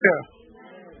Yeah.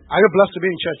 Are you blessed to be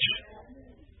in church?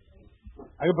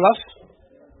 Are you blessed?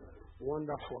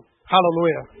 Wonderful.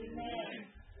 Hallelujah.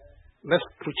 Let's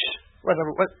preach.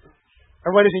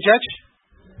 Everybody's in church?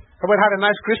 Everybody had a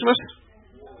nice Christmas?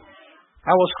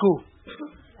 How was school?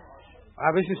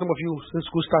 I haven't seen some of you since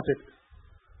school started.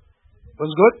 Was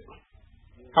it good?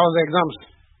 How was the exams?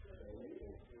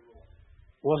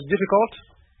 Was it difficult?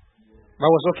 But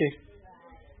was okay.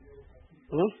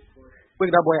 Wake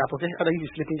that boy up, okay? Other if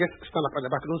he's sleeping, just stand up at the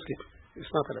back. Don't sleep.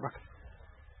 Stand up at the back.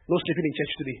 No sleeping in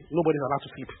church today. Nobody's allowed to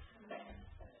sleep.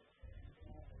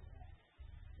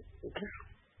 Okay.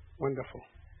 Wonderful.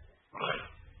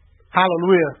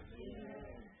 Hallelujah.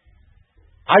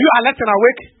 Are you alert and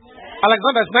awake?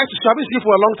 Alexander, it's nice to see you. I've been asleep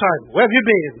for a long time. Where have you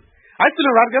been? Are you still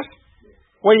in Radgers?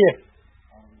 What year?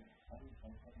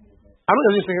 I'm not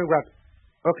using second grad.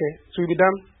 Okay. So you'll be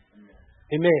done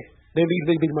in May. Then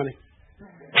big money.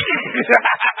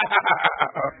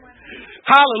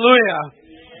 Hallelujah.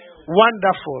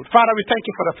 Wonderful. Father, we thank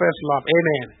you for the first love.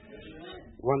 Amen.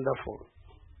 Wonderful.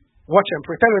 Watch and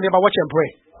pray. Tell your neighbor, watch and pray.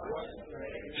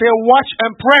 Say, watch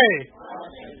and pray.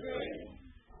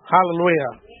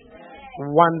 Hallelujah.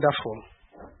 Wonderful.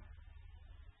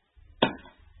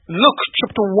 Luke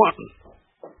chapter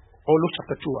 1. Or Luke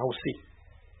chapter 2, I will see.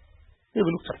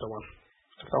 Maybe Luke chapter 1.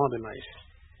 Chapter 1 be nice.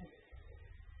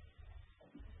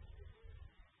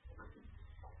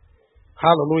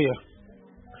 Hallelujah.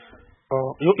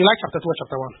 You like chapter 2 or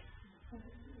chapter 1?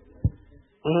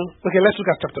 Okay, let's look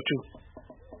at chapter 2.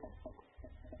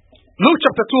 Luke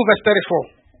chapter 2, verse 34.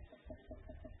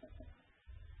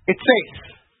 It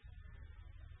says,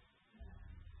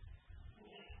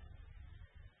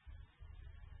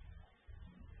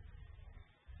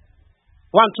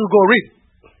 1, 2, go read.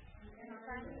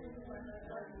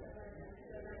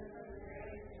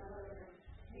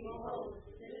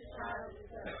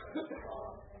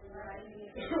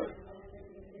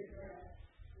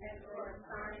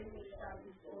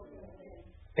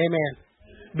 Amen.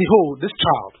 Behold, this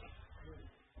child.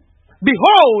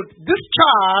 Behold, this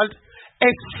child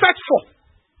is set forth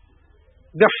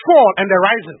the fall and the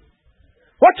rising.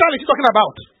 What child is he talking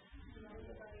about?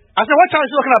 I said, what child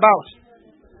is he talking about?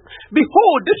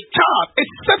 Behold, this child is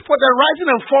set for the rising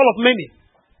and fall of many.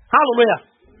 Hallelujah.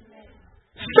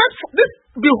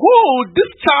 Behold,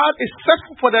 this child is set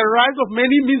for the rise of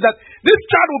many means that this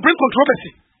child will bring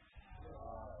controversy.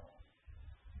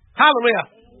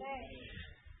 Hallelujah.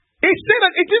 It said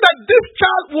that it is that this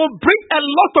child will bring a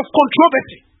lot of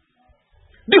controversy.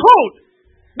 Behold,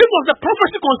 this was the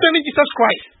prophecy concerning Jesus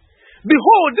Christ.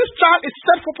 Behold, this child is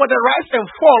set for the rise and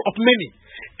fall of many.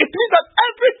 It means that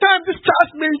every time this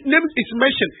child's name is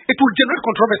mentioned, it will generate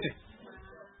controversy.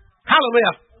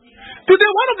 Hallelujah.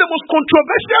 Today, one of the most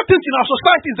controversial things in our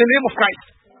society is the name of Christ.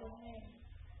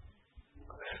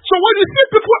 So when you see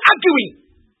people arguing,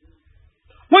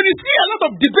 when you see a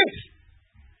lot of debates,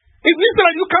 it means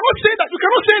that you cannot say that, you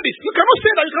cannot say this, you cannot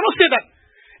say that, you cannot say that.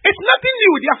 It's nothing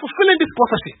new. They are fulfilling this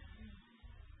prophecy.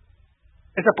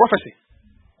 It's a prophecy.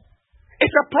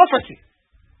 It's a prophecy.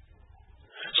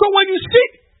 So when you see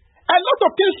a lot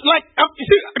of things like, you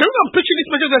see, the reason I'm preaching this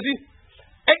message,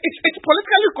 it's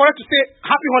politically correct to say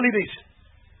happy holidays.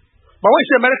 But when you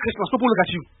say Merry Christmas, people look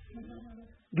at you.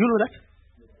 Do you know that?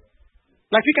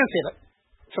 Like you can say that.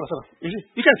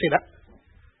 You can say that.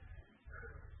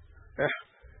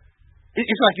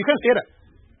 It's like you can't say that.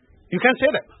 You can't say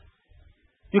that.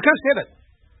 You can't say that.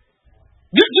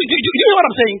 Do you know what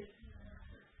I'm saying?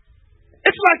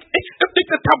 It's like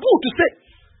it's a taboo to say.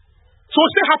 So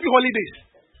say happy holidays.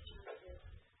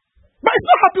 But it's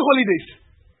not happy holidays.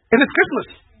 And it's Christmas.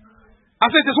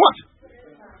 I said it is what?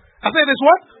 I said it is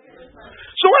what?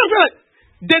 So what I'm saying,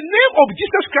 the name of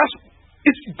Jesus Christ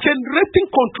is generating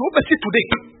controversy today.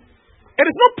 It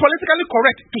is not politically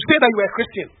correct to say that you are a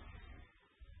Christian.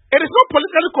 It is not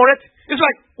politically correct. It's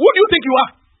like, who do you think you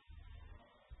are?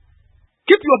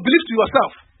 Keep your beliefs to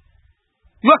yourself.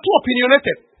 You are too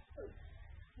opinionated.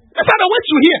 That's how the words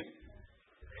you hear.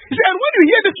 He said, and when you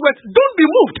hear these words, don't be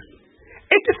moved.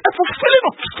 It is a fulfilling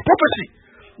of prophecy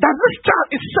that this child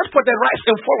is set for the rise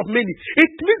and fall of many.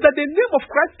 It means that the name of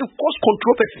Christ will cause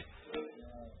controversy.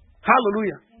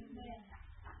 Hallelujah.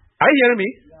 Are you hearing me?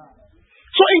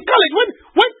 So in college,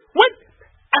 when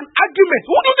an argument,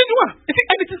 what do they do?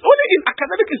 And it is only in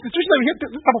academic institutions that we have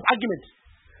this type of argument.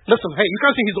 Listen, hey, you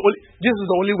can't say this is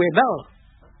the only way. No.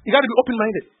 You got to be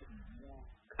open-minded.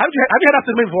 Have you heard that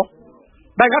statement before?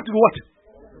 That you have to be what?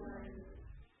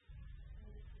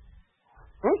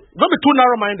 Don't be too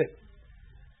narrow-minded.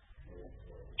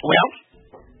 Well,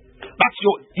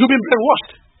 you've been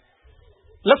brainwashed.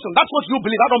 Listen, that's what you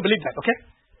believe. I don't believe that, okay?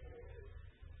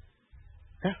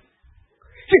 Yeah.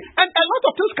 And a lot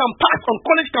of things can pass on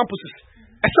college campuses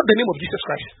except the name of Jesus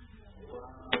Christ.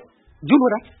 Do you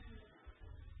know that?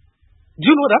 Do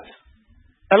you know that?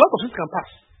 A lot of things can pass.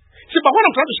 See, but what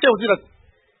I'm trying to share with you that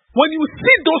when you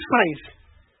see those signs,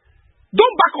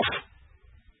 don't back off.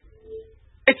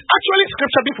 It's actually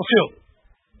scripture being fulfilled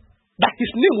that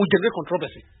his name will generate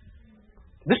controversy.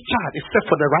 This child is set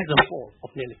for the rise and fall of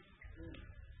many.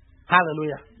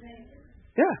 Hallelujah.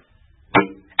 Yeah.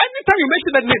 Anytime you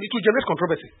mention that name, it will generate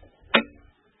controversy.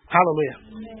 Hallelujah.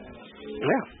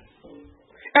 Yeah.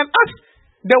 And as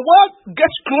the world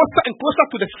gets closer and closer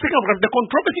to the second of the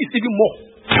controversy is even more.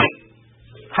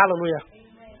 Hallelujah.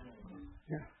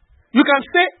 Yeah. You can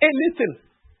say anything.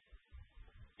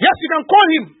 Yes, you can call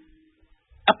him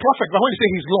a prophet, but when you say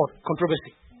he's Lord,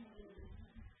 controversy.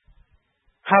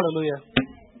 Hallelujah.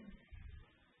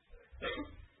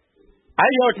 Are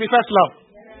you here with me, first love?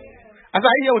 As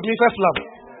I hear with me, first love.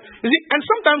 You see, and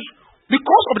sometimes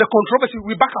because of the controversy,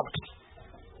 we back out.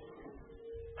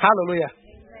 Hallelujah.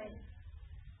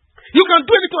 You can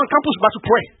do anything on campus but to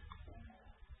pray.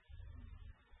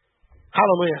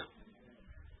 Hallelujah.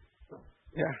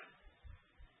 Yeah.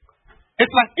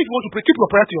 It's like if you want to pray, keep your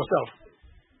prayer to yourself.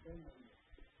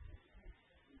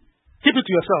 Keep it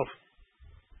to yourself.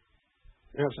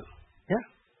 Yes. Yeah.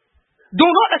 Do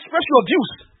not express your views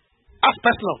as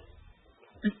personal.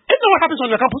 Isn't that what happens on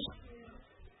your campus?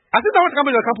 I think that what happens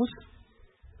on your campus.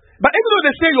 But even though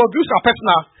they say your views are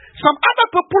personal, some other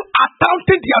people are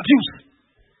touting their views.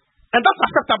 And that's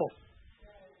acceptable.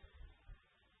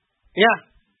 Yeah.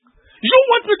 You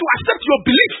want me to accept your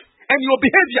belief and your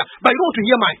behavior, but you don't want to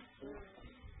hear mine.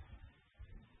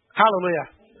 Hallelujah.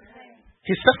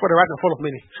 He said for the rise and fall of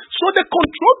many. So the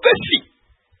controversy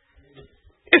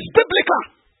is biblical.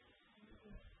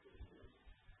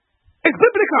 It's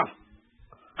biblical.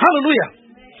 Hallelujah.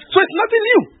 So it's nothing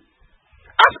new.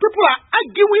 As people are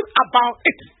arguing about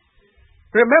it,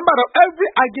 remember that every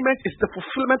argument is the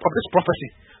fulfillment of this prophecy.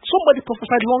 Somebody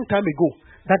prophesied a long time ago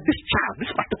that this child,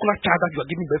 this particular child that you are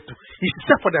giving birth to, is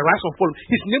set for the rise and fall.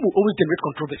 His name will always generate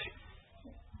controversy.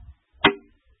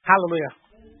 Hallelujah.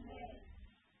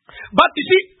 But you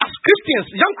see, as Christians,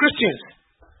 young Christians,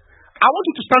 I want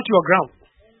you to stand to your ground.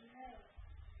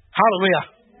 Hallelujah.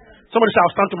 Somebody say,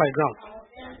 I'll stand to my ground.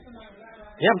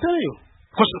 Yeah, I'm telling you.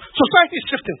 Because society is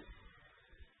shifting.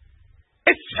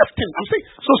 It's shifting. I'm saying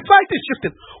society is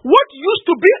shifting. What used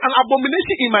to be an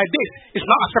abomination in my days is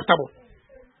now acceptable.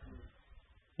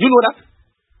 You know that?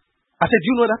 I said,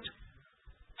 you know that?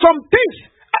 Some things,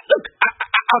 look,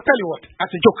 I'll tell you what, as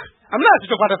a joke. I'm not as a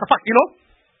joke, but as a fact, you know.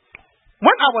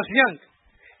 When I was young,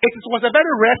 it was a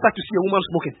very rare sight to see a woman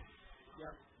smoking.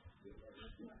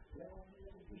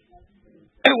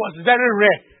 It was very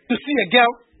rare to see a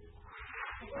girl.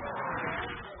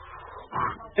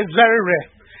 It's very rare.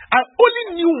 I only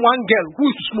knew one girl who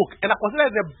used to smoke, and I consider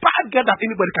it the bad girl that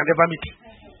anybody can ever meet.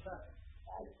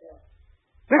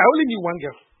 Yeah, I only knew one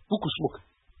girl who could smoke.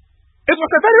 It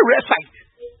was a very rare sight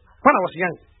when I was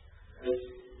young.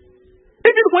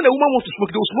 Even when a woman wants to smoke,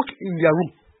 they will smoke in their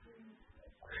room.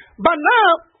 But now,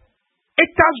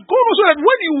 it has gone so that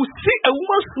when you see a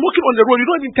woman smoking on the road, you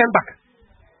don't even turn back.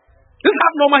 This is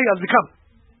how normal he has become.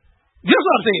 Do you know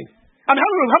what I'm saying? I mean,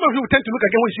 how many of you tend to look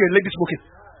again when you see a lady smoking?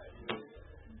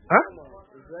 Huh?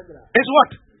 It's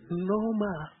what?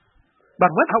 Normal.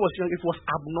 But when I was young, it was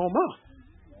abnormal.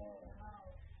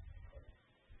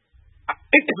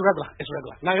 It's regular. It's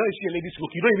regular. Now you see a lady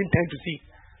smoking, you don't even tend to see.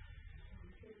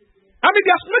 I mean,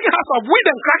 they are smoking house of weed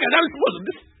and crack, and that is supposed to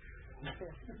this.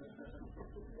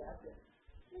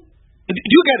 Do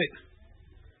you get it?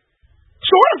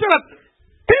 So what I'm saying that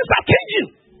things are changing.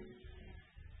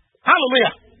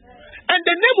 Hallelujah. And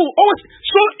the name will always,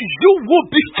 so you will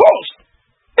be forced.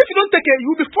 If you don't take care,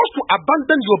 you will be forced to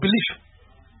abandon your belief.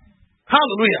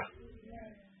 Hallelujah.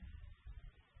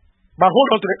 But hold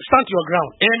on to it. Stand to your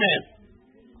ground. Amen.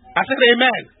 I said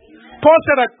amen. Paul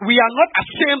said that we are not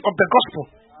ashamed of the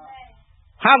gospel.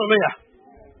 Hallelujah.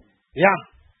 Yeah.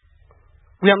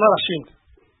 We are not ashamed.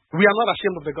 We are not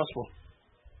ashamed of the gospel.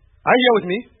 Are you here with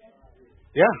me?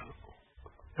 Yeah.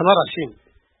 I'm not ashamed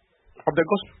of the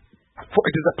gospel. For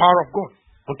it is the power of God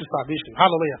unto salvation.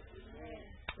 Hallelujah.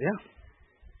 Yeah.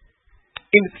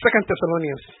 In 2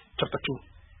 Thessalonians chapter 2.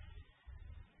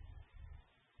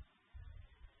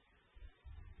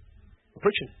 I'm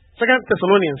preaching. 2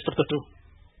 Thessalonians chapter 2.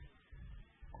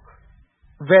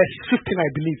 Verse 15, I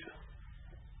believe.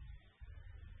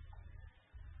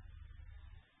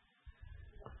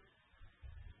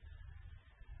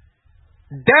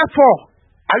 Therefore,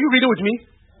 are you reading with me?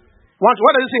 What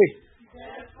does it say?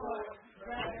 Therefore,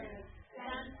 brethren,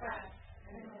 stand fast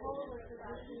and hold the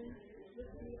confession which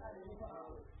we are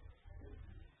called.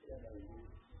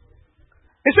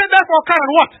 He said, therefore, come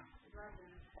and what?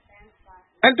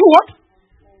 And do what?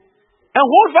 And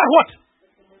hold fast what?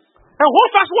 And hold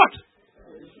fast what?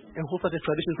 And hold fast the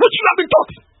traditions which you have been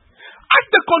taught. As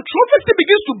the controversy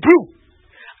begins to brew,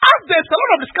 as there's a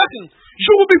lot of discussion,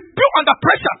 you will be put under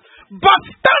pressure. But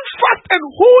stand fast and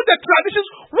hold the traditions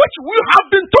which we have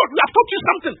been taught. We have taught you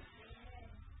something.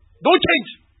 Don't change.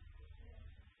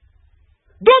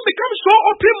 Don't become so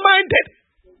open-minded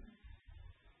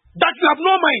that you have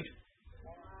no mind.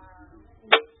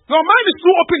 Your mind is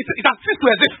too open, it has ceased to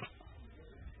exist.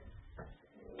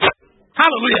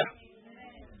 Hallelujah.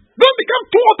 Don't become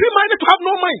too open-minded to have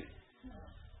no mind.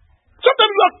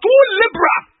 Sometimes you are too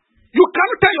liberal. You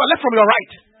cannot tell your left from your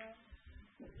right.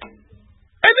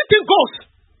 Anything goes.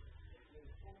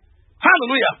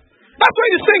 Hallelujah. That's what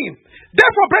he's saying.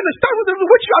 Therefore, brethren, stand with them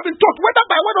which you have been taught, whether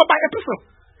by word or by epistle.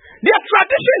 They are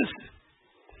traditions.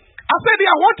 I said they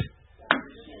are what?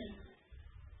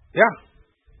 Yeah.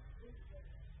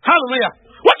 Hallelujah.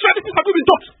 What traditions have you been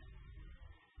taught?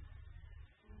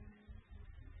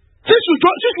 Since you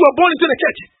were born into the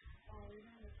church,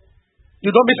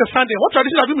 you don't miss a Sunday. What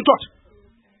traditions have you been taught?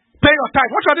 Pay your tithe.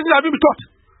 What traditions have you been taught?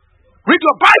 Read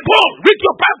your Bible. Read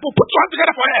your Bible. Put your hands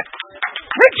together for it.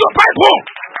 Read your Bible.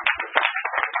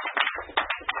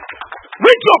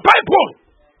 Read your Bible.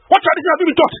 What traditions have you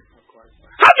been taught?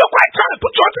 Have your quiet time.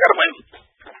 Put your hands together for it.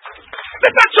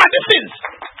 These are traditions.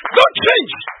 Don't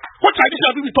change. What traditions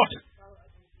have you been taught?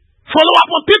 Follow up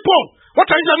on people. What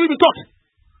traditions have you been taught?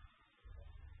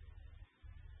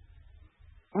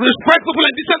 Respect people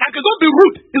and decent. Don't be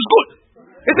rude. It's good.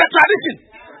 It's a tradition.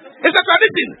 It's a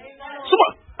tradition.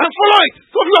 And follow it.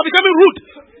 Some of you are becoming rude.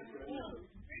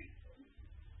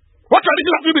 What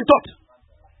tradition have you been taught?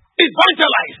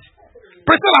 Evangelize.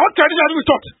 Priscilla, what tradition have you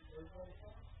been taught?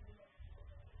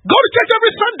 Go to church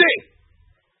every Sunday.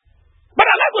 But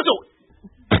I like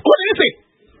what did he say?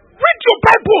 Read your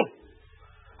Bible.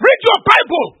 Read your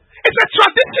Bible. It's a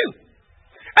tradition.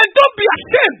 And don't be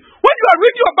ashamed. When you are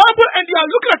reading your Bible and they are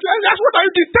looking at you and ask what are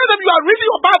you doing, tell them you are reading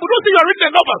your Bible. Don't say you are reading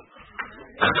a novel.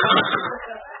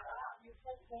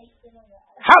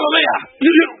 Hallelujah.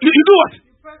 You do what?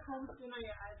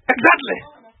 Exactly.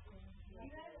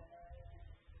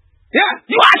 Yeah.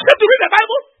 You are ashamed to read the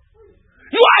Bible?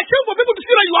 You are ashamed for people to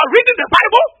see that you are reading the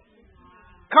Bible?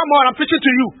 Come on, I'm preaching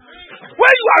to you.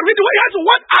 When you are reading, when you ask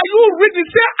what are you reading?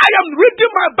 Say, I am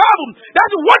reading my Bible.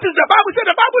 That's what is the Bible. Say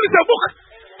the Bible is a book.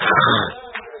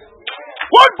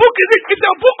 What book is it? It's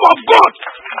a book of God.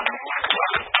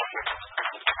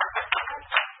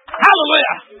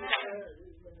 Hallelujah.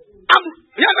 I'm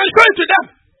show it to them.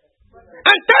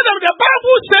 And tell them the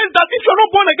Bible says that if you're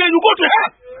not born again, you go to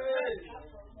hell.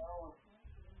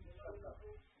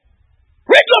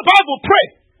 Read your Bible, pray.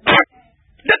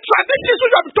 The traditions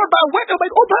which have been taught by word and by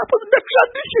old Bible, the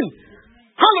tradition.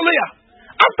 Hallelujah.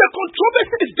 After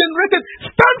controversy is generated,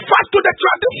 stand fast to the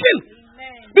tradition.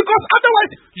 Because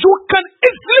otherwise, you can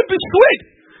easily be swayed.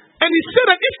 And he said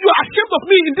that if you are ashamed of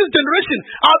me in this generation,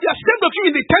 I'll be ashamed of you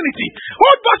in eternity.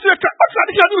 What tradition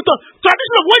have you taught?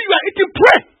 Tradition of when you are eating,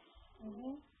 pray.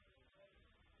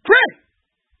 Pray.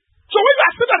 So when you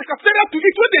are sitting at the cafeteria to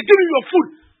eat, when they give you your food,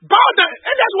 bow down.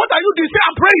 And that's what are you doing? Say,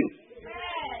 I'm praying.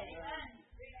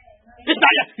 It's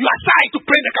not you are shy to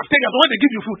pray in the cafeteria, so when they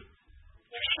give you food,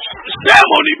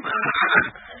 ceremony.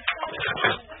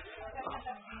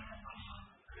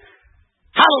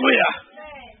 Hallelujah.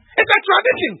 It's a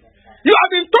tradition. You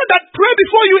have been told that pray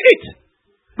before you eat,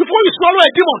 before you swallow a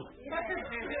demon.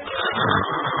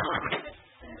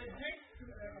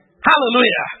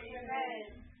 Hallelujah.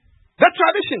 The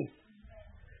tradition.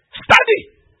 Study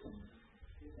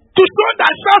to show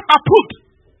thyself approved.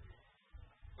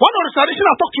 One of the traditions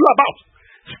I'll talk to you about.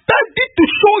 Study to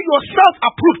show yourself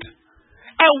approved.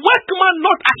 A workman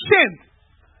not ashamed.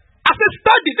 I said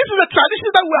study. This is a tradition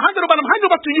that we're handing over and I'm handing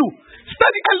over to you.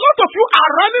 Study. A lot of you are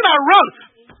running around.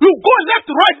 You go left,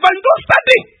 right, but you don't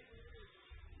study.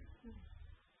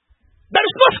 There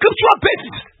is no scriptural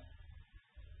basis.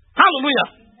 Hallelujah.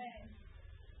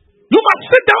 You must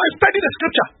sit down and study the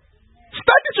scripture.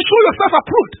 Study to show yourself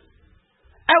approved.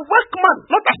 A workman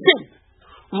not ashamed.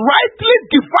 Rightly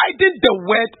dividing the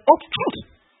word of truth.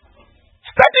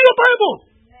 Study your Bible.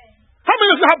 How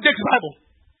many of you have Dake's Bible?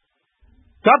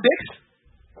 You have Dake's?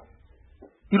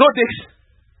 You know Dake's?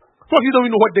 Some of you don't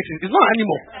even know what Dake's is. It's not an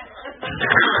animal.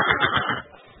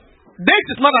 Dake's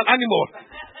is not an animal.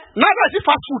 Neither is it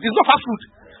fast food. It's not fast food.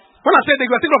 When I say Dake's,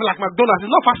 you are thinking of like McDonald's.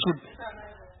 It's not fast food.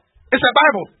 It's a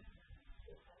Bible.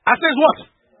 I says what?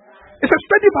 It's a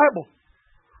study Bible.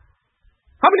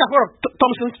 How many have heard of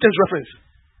Thompson's Change Reference?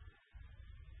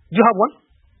 Do you have one?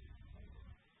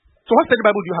 So what study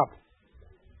Bible do you have?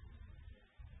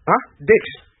 Huh? Dix.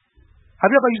 Have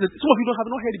you ever used it? Some of you have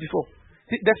not heard it before.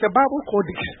 There's a Bible called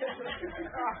Dix.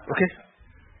 Okay?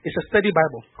 It's a study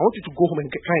Bible. I want you to go home and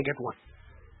try and get one.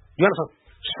 You understand?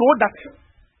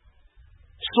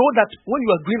 So that when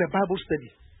you are doing a Bible study,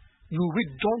 you read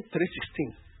John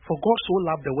 3:16. For God so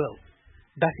loved the world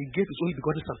that he gave his only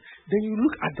begotten son. Then you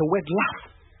look at the word love.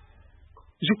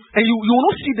 And you will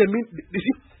not see the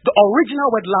original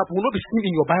word love will not be seen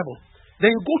in your Bible. Then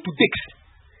you go to Dix.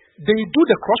 Then you do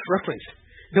the cross reference.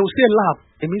 They will say love.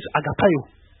 It means agapeo.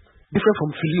 Different from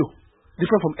phileo.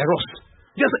 Different from eros.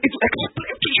 Just it will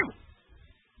explain to you.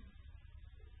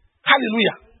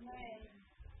 Hallelujah.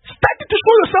 Study to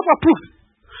show yourself approved.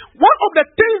 One of the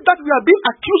things that we are being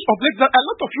accused of is that a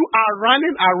lot of you are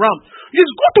running around.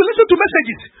 It's good to listen to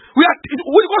messages.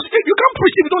 Because you can't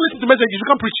preach if you don't listen to messages. You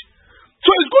can't preach. So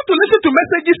it's good to listen to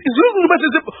messages. It's good to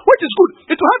messages, which is good.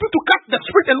 It will help you to catch the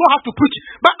spirit and know how to preach.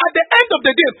 But at the end of the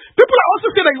day, people are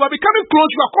also saying that you are becoming close.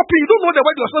 You are copying. You don't know the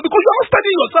word yourself because you are not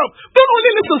studying yourself. Don't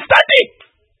only listen. Study.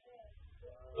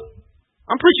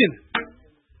 I'm preaching.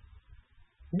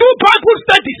 Do Bible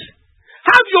studies.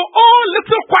 Have your own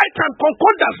little quiet time,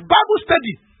 concordance, Bible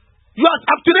study. You are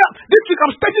up to there. This week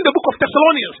I'm studying the book of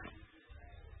Thessalonians.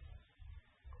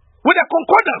 With a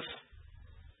concordance.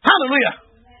 Hallelujah.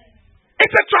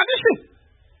 It's a tradition.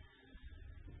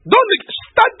 Don't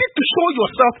study to show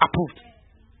yourself approved.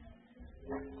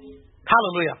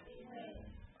 Hallelujah.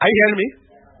 Are you hearing me?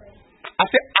 I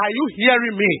say, are you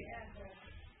hearing me?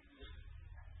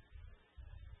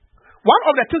 One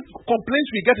of the complaints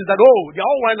we get is that, they are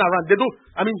all running around. They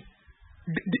are not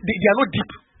deep.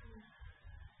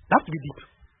 They have to be deep.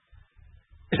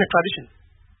 It's a tradition.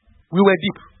 We were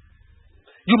deep.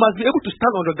 You must be able to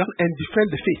stand on the ground and defend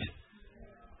the faith.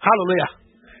 Hallelujah.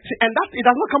 See, and that it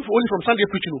does not come only from Sunday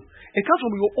preaching. It comes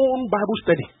from your own Bible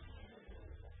study.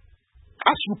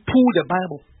 As you pull the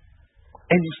Bible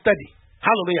and you study.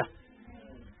 Hallelujah.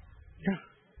 Yeah.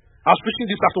 I was preaching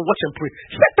this after watch and pray.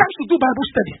 Set times to do Bible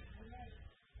study.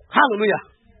 Hallelujah.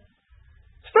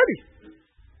 Study.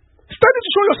 Study to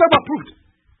show yourself approved.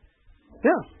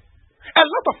 Yeah. A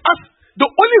lot of us, the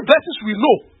only verses we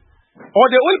know, or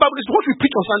the only Bible is what we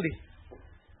preach on Sunday.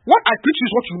 What I preach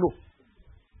is what you know.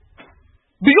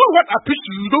 Beyond what I preach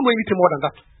to you, you don't know anything more than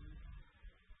that.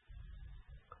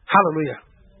 Hallelujah.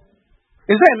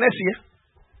 Is there a nurse here?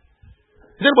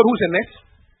 Is there anybody who's a nurse?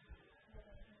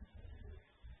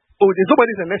 Oh, there's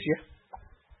nobody who's a nurse here?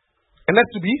 A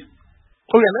nurse to be?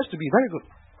 Oh, yeah, nurse to be. Very good.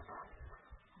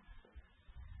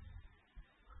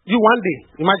 You one day,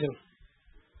 imagine,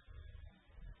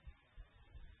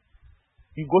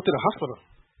 you go to the hospital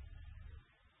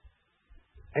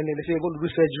and then they say they're going to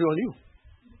do surgery on you.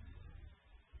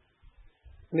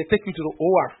 And they take you to the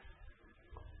OR.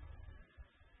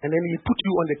 And then they put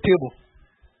you on the table.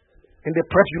 And they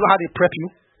prep you. You know how they prep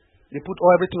you? They put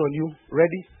everything on you,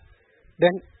 ready.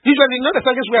 Then, usually, the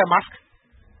surgeons wear a mask.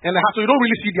 And so you don't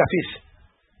really see their face.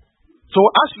 So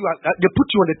as you are, they put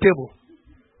you on the table.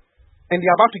 And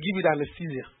they're about to give you the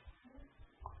anesthesia.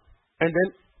 And then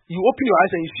you open your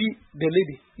eyes and you see the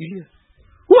lady. You hear,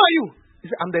 who are you?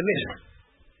 You say, I'm the nurse.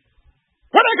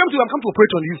 What I come to, I'm come to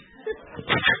operate on you.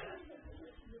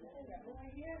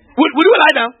 Will you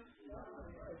lie down?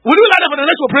 Will you lie down for the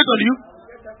nurse to operate on you?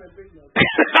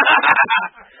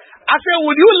 I said,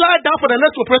 will you lie down for the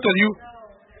nurse to operate on you?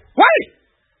 Why?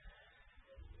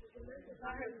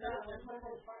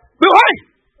 Why?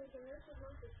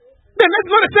 The nurse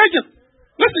is not a surgeon.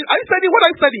 Listen, are you studying? What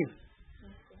are you studying?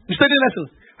 You studying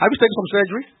lessons. Have you studied some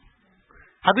surgery?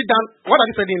 Have you done, what are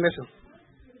you studying lessons?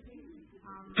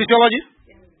 Physiology?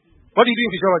 What do you do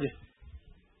in physiology?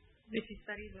 If you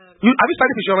study have you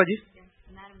studied physiology? Yes,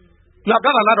 anatomy. You have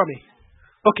done anatomy?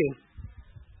 Okay.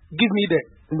 Give me the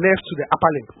nerve to the upper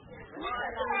limb.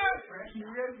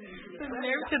 The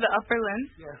nerve to the upper limb?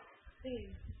 Yeah.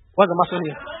 What's the muscle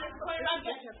here?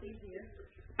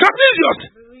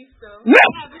 Trapezius!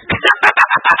 Nerve!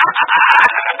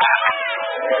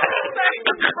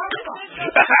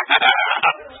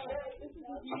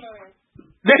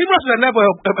 The humerus is a nerve or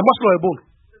a muscle or a bone?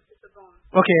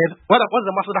 Okay, what's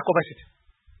the muscle that covers it?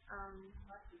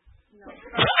 No.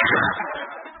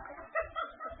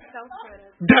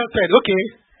 Deltoid, okay.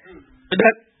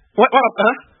 Then, what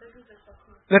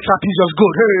the trapezius,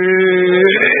 good. Hey.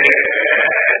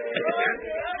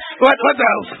 What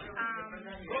else?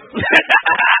 The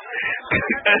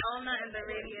ulna and the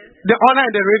radius. The ulna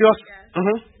and the radius? Yes.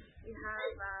 Mm-hmm. You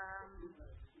have,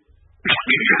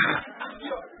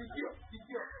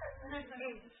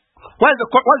 What is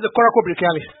the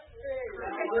coracobrachialis?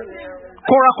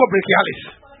 Coracobrachialis.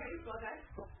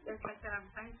 Just like that, I'm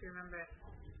trying to remember it.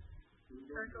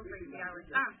 Coracle brachialis.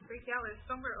 Brachialis,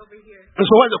 somewhere over here. And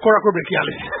so where's the coracle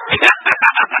brachialis?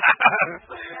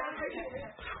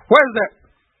 Where's the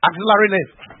axillary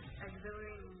nerve?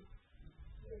 Axillary,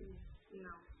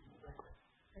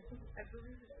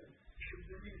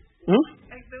 no.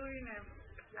 Axillary nerve.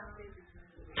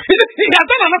 He has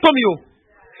done anatomy.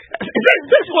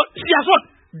 This is what she has what?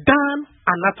 Done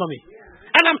anatomy.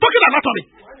 And I'm talking anatomy.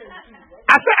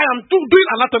 I said I am doing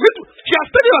anatomy. She has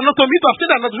studied anatomy to have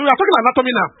studied anatomy. We are talking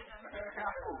anatomy now.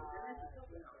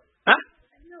 Huh?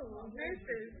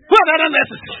 Who are the other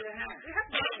nurses?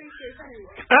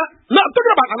 No, I'm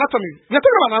talking about anatomy. We are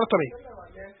talking about anatomy.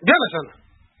 Do you understand?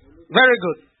 Very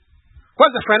good.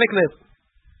 What's the phrenic nerve?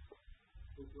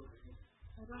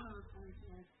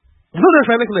 You know the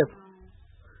phrenic nerve?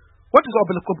 What is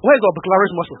where is the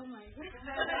orbicularis muscle?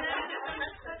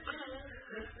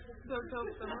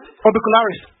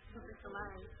 Orbicularis.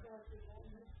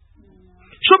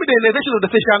 Show me the innervation of the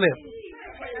facial nerve.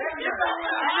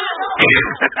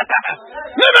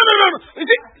 No. You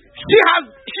see, she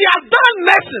has done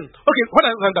nursing. Okay, what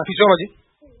is that? Physiology?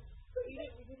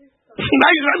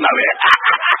 Now you run away.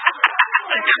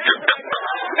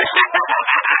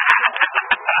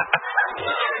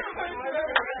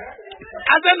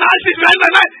 And then now she's running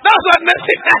away. That's what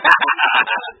nursing.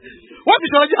 What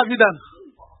physiology have you done?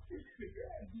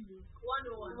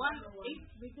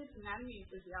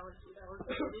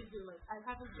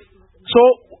 So,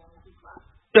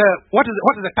 what is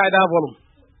the tidal volume?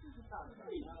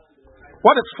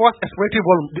 What is forced expiratory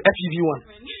volume? The FEV one.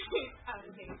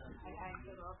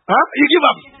 Huh? You give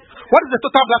up. What is the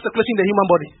total blood circulation in the human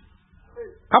body?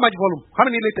 How much volume? How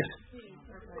many liters?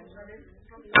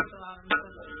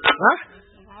 Huh?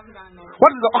 What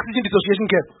is the oxygen dissociation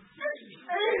curve?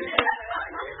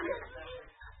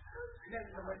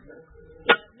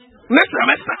 Next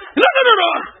semester. No.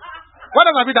 What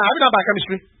have you done? Have you done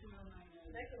biochemistry?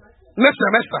 Next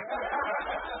semester.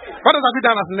 What have you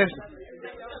done as a nurse?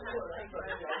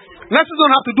 Nurses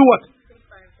don't have to do what?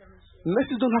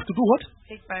 Nurses don't have to do what?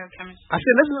 Take biochemistry. I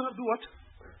said nurses don't have to do what?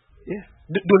 Yeah.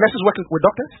 Do nurses work with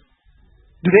doctors?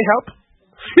 Do they help?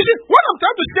 You see, what I'm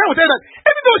trying to share with her is that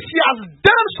even though she has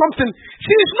done something,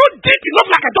 she is not deep enough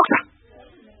like a doctor.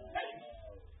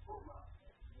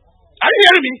 Are you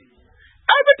hearing me?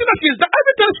 Everything that she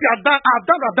has done, I've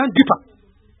done deeper.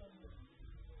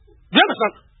 Do you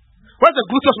understand? Where's the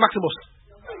gluteus maximus?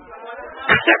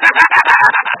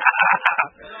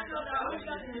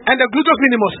 And the gluteus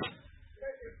minimus.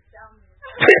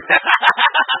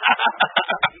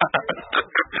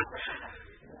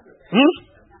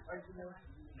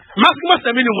 Maximus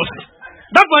and minimus.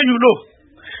 That one you know.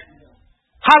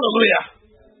 Hallelujah.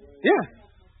 Yeah.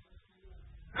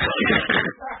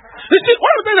 You see,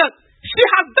 what I'm saying that she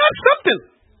has done something.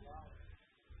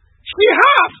 She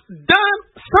has done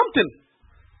something.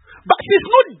 But she's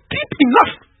not deep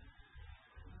enough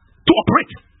to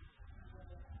operate.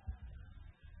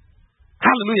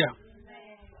 Hallelujah.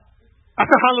 I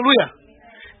said hallelujah.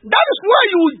 That is why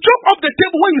you will jump off the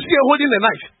table when you see her holding a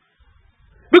knife.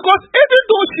 Because even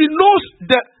though she knows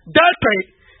the deltoid,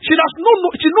 she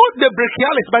knows the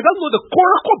brachialis, but doesn't know the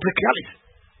coracle brachialis.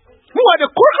 Meanwhile,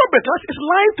 the coracle brachialis is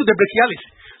lying to the brachialis.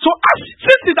 So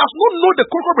since she does not know the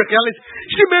coracle brachialis,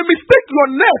 she may mistake your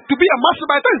neck to be a muscle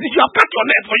by the time she has cut your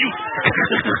neck for you.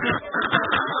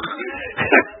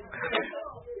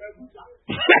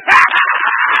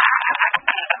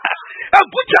 A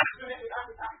butcher.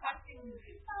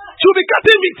 She'll be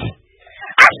cutting meat.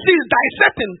 As she is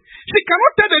dissecting, she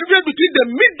cannot tell the difference between the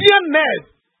median nerve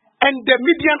and the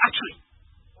median artery.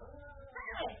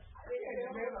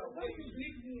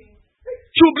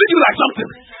 She will bleed you like something.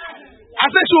 I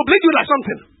said she will bleed you like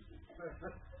something.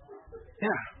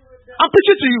 Yeah. I'm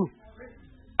preaching to you.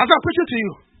 As I'm preaching to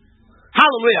you.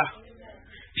 Hallelujah.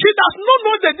 She does not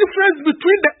know the difference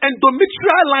between the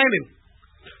endometrial lining.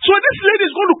 So this lady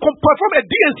is going to perform a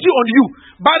DNC on you.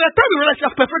 By the time you realize she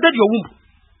has perforated your womb.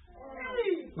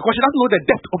 Because she doesn't know the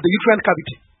depth of the uterine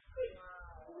cavity.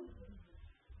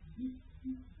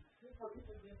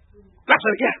 That's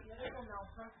it, yeah.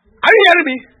 Are you hearing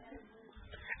me?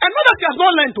 And not that she has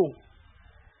not learned to.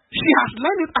 She has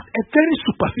learned it at a very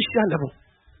superficial level.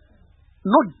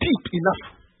 Not deep enough.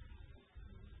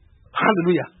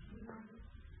 Hallelujah.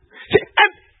 See,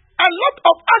 and a lot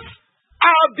of us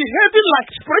are behaving like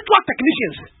spiritual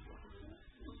technicians.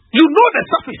 You know the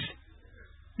surface.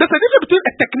 There's a difference between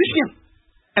a technician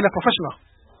and a professional.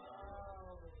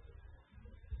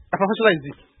 A professional is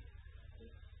deep.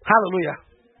 Hallelujah.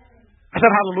 I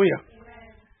said hallelujah.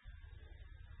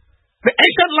 The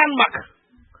ancient landmark.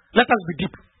 Let us be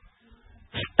deep.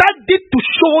 Study to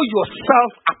show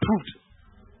yourself approved.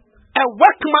 A a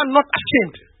workman not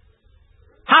ashamed.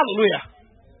 Hallelujah.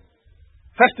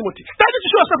 First Timothy. Study to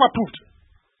show yourself approved.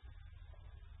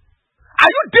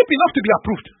 Are you deep enough to be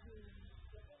approved?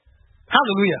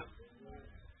 Hallelujah.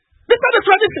 These are the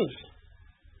traditions.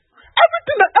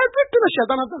 Everything that she has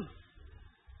done, has done.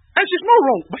 And she's not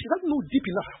wrong, but she doesn't know deep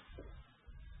enough.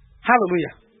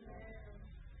 Hallelujah.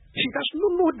 She does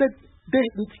not know that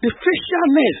the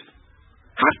facialness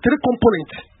has three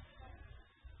components.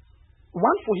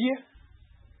 One for here,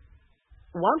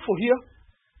 one for here,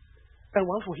 and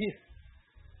one for here.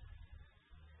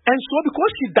 And so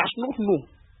because she does not know,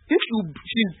 if you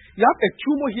have a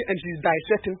tumor here and she's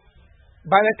dissecting,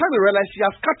 by the time you realize she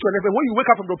has cut to an level, when you wake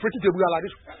up from the operating table, you are like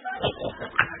this.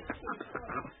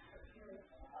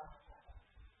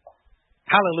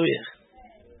 Hallelujah.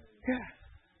 Yeah.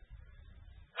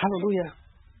 Hallelujah.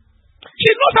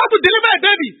 She knows how to deliver a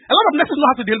baby. A lot of nurses know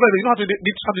how to deliver a baby. You know how to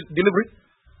deliver it?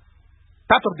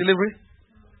 Type of delivery.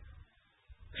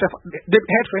 The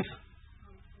head first.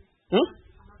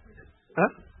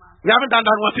 Huh? We haven't done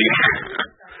that one thing.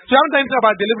 So you haven't done anything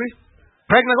about delivery?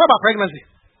 Pregnancy. What about pregnancy?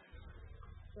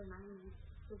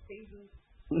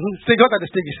 Say God at the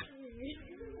stages.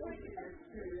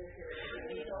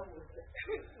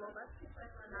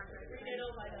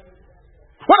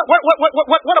 What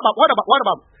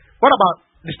about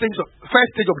the stage of first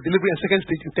stage of delivery and second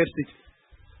stage and third stage?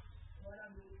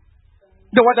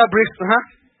 The water breaks,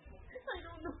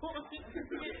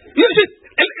 You see,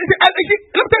 let me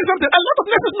tell you something. A lot of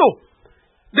nurses know.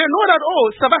 They know that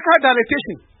cervical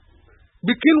dilatation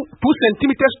between 2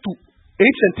 centimeters to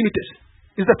 8 centimeters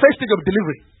is the first stage of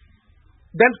delivery.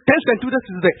 Then 10 centimeters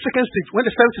is the second stage when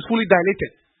the cervix is fully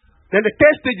dilated. Then the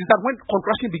third stage is that when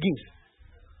contraction begins.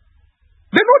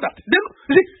 They know that. They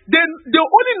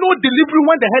only know delivery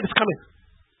when the head is coming.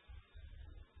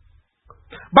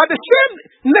 But the same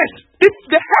nurse, if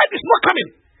the head is not coming,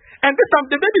 and this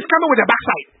time the baby is coming with the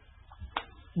backside,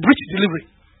 breech delivery.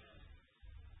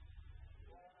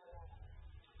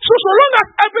 So long as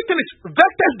everything is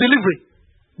vectors delivery,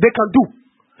 they can do.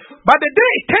 But the day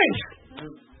it turns,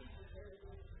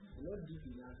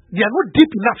 they are not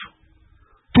deep enough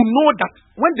to know that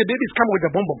when the baby is coming with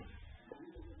the bomb,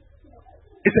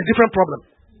 it's a different problem.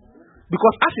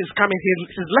 Because as he's coming,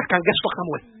 his leg can get stuck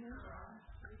somewhere.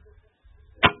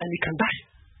 And he can die.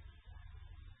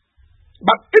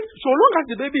 But so long as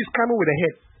the baby is coming with a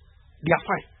head, they are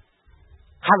fine.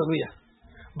 Hallelujah.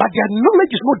 But their knowledge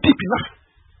is not deep enough.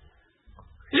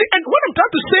 See, and what I'm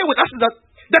trying to say with us is that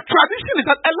the tradition is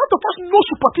that a lot of us know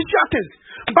superficial things,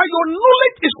 but your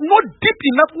knowledge is not deep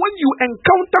enough when you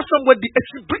encounter somebody in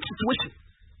a big situation.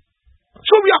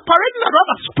 So we are parading around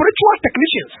as spiritual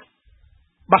technicians,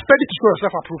 but study to show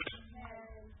yourself approved.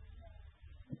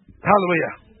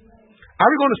 Hallelujah. Are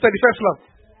we going to study first love?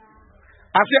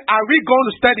 I say, are we going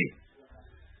to study?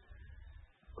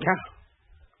 Yeah.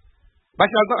 But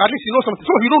at least you know something.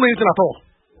 So you don't know anything at all.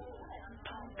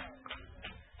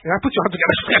 Yeah, put your hand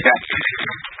together.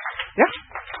 Yeah.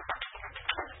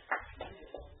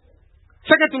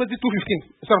 2 Timothy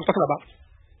 2:15. That's what I'm talking about.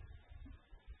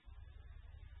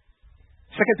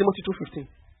 2 Timothy 2:15.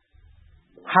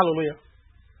 Hallelujah.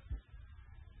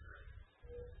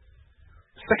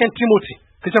 2 Timothy.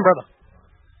 Christian brother.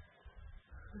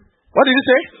 What did he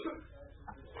say?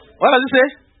 What does he say?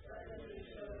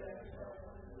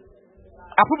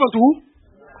 Approve unto who?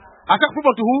 I said approve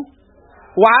unto who?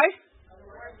 Why?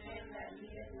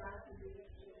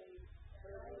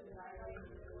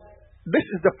 This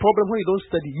is the problem when you don't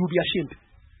study. You'll be ashamed.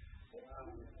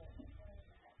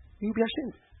 You'll be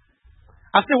ashamed.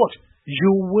 I say what?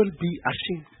 You will be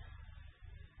ashamed.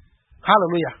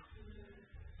 Hallelujah.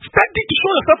 Study to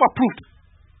show yourself approved.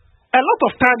 A lot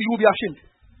of time you will be ashamed.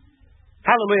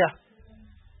 Hallelujah.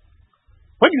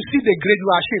 When you see the grade, you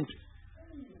are ashamed.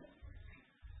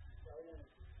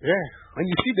 Yeah. When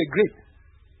you see the grade.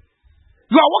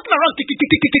 You are walking around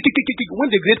when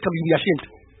the grade comes, you will be ashamed.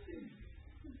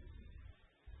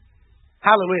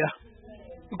 Hallelujah.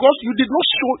 Because you did not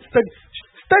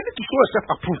study to show yourself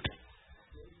approved.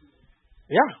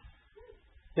 Yeah.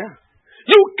 Yeah.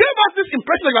 You gave us this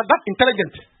impression that you are that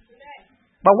intelligent.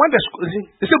 But when they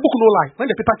say book no lie, when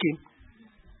the paper came,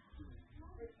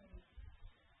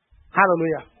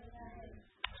 hallelujah.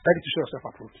 Study to show yourself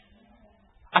approved.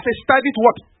 I say study to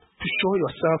what? To show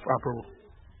yourself approved.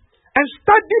 And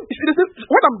study,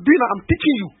 what I'm doing, I'm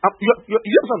teaching you.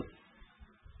 You understand?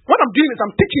 What I'm doing is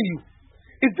I'm teaching you.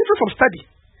 It's different from study.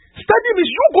 Study means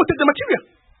you go take the material.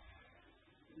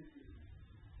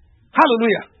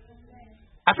 Hallelujah.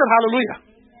 I said hallelujah.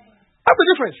 That's the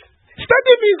difference.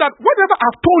 Study means that whatever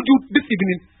I've told you this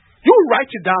evening, you write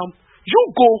it down, You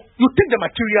go, you take the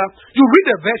material, you read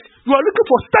the verse, you are looking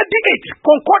for study aid,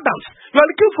 concordance, you are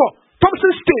looking for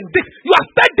Thompson Stain, this, you are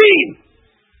studying.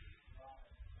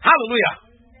 Hallelujah.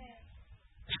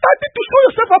 Study to show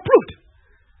yourself approved.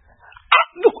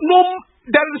 Look,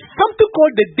 there is something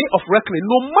called the day of reckoning.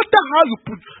 No matter how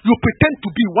you pretend to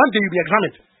be, one day you'll be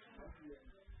examined.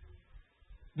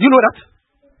 Do you know that?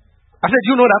 I said,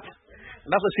 do you know that? And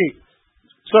that's what I say.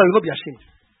 So you will not be ashamed.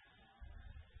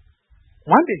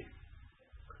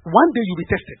 One day you'll be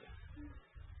tested.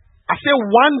 I say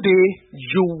one day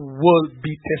you will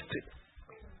be tested.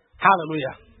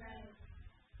 Hallelujah.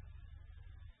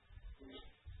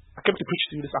 I came to preach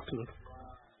to you this afternoon.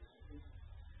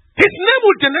 His name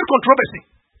will generate controversy.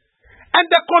 And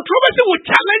the controversy will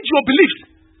challenge your beliefs.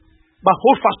 But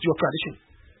hold fast to your tradition.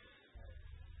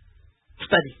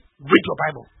 Study. Read your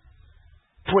Bible.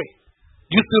 Pray.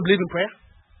 Do you still believe in prayer?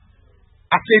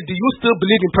 I say, do you still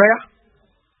believe in prayer?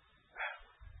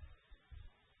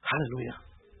 Hallelujah.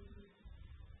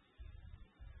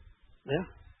 Yeah.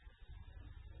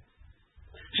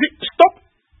 See, stop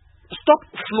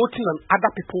floating on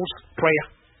other people's prayer.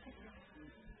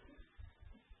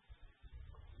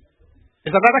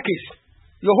 It's another case.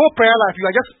 Your whole prayer life, you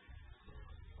are just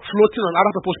floating on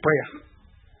other people's prayer.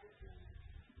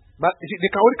 But they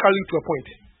can only carry you to a point.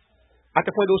 At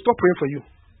a point, they will stop praying for you.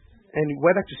 And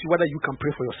whether to see whether you can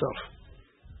pray for yourself.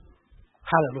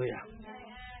 Hallelujah.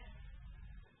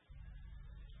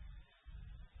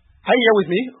 Are you here with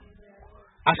me?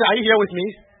 I say, are you here with me?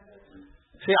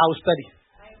 Say, I will study.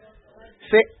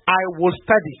 Say, I will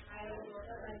study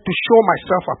to show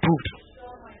myself approved.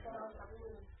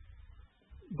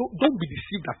 Don't be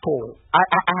deceived at all.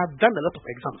 I have done a lot of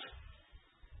exams.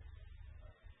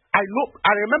 I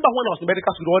remember when I was in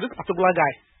medical school, there was this particular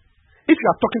guy. If you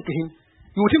are talking to him,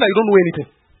 you will think that you don't know anything.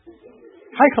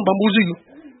 How can bamboozle you?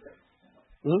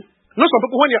 You know, some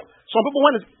people when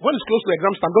it's close to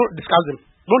exam time, don't discuss them.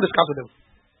 Don't discuss with them.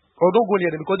 Or don't go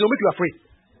near them because they'll make you afraid.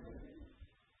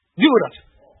 Do you know that?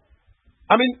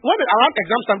 I mean, when around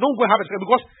exam time, don't go have it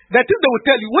because the things they will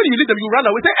tell you, when you leave them, you run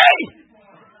away. Say, hey!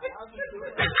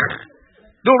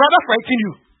 They'll rather frighten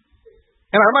you.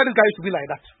 And I remember this guy used to be like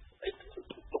that.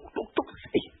 Talk.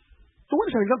 Hey. So when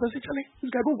it's an example, I say, Charlie,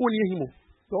 this guy don't go near him.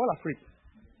 They're all afraid.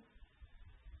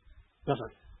 That's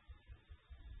right.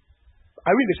 I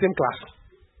read the same class.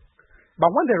 But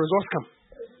when the results come,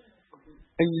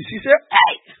 and you see, say,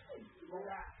 hey!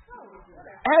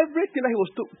 Everything that he was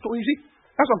told, you see,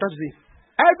 that's what I'm trying to say.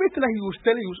 Everything that he was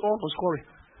telling you was all on scoring.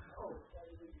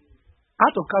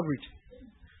 Out of coverage.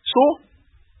 So,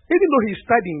 even though he's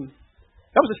studying,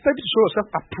 that was a study to show yourself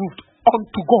approved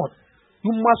unto God.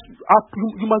 You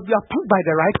must be approved by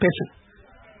the right person.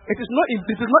 It is not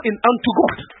in unto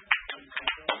God.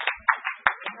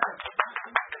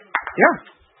 Yeah.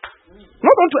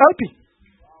 Not unto LP.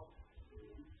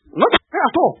 Not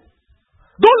at all.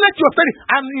 Don't let your study,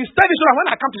 and you study so that when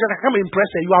I come together, I come and impress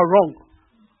you. You are wrong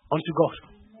unto God.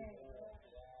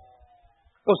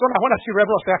 Oh, so I want to see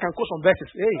Reverend say I can quote some verses.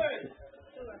 Hey.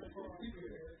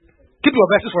 Keep your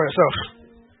verses for yourself.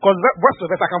 Because verse to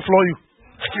verse I can floor you.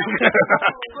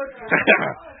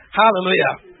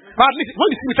 Hallelujah. But at least when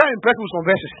you see me try to impress you with some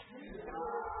verses,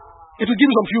 it will give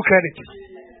you some few credit.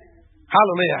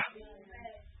 Hallelujah.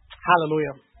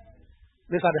 Hallelujah.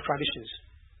 These are the traditions.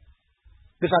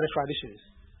 These are the traditions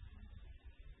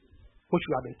which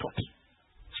you have been taught.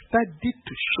 Study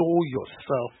to show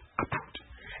yourself approved.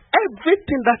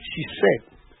 Everything that she said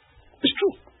is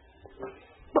true.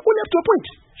 But only up to a point.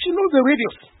 She knows the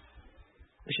radius.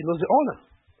 And she knows the honor.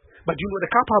 But do you know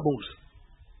the carpal bones?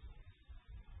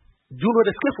 Do you know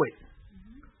the scaphoid weight?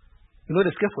 You know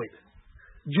the scaphoid weight?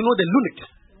 Do you know the lunate?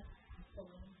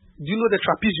 Do you know the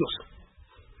trapezius?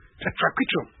 The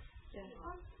tracheatrium?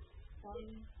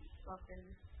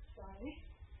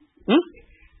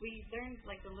 We learned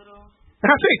like a little.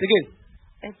 Say it again.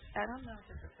 I don't know if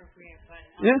it's appropriate, but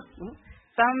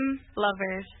some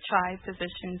lovers try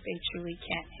positions they truly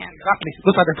can't handle. Exactly.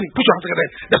 Those are the things. Put your hands together.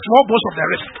 The small bones of the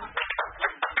wrist.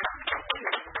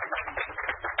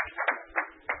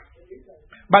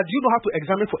 But do you know how to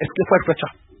examine for scaphoid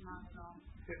fracture?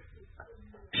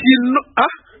 She know.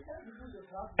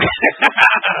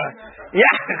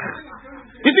 Yeah.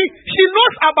 You see, she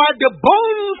knows about the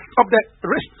bones of the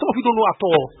wrist. Some of you don't know at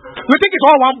all. You think it's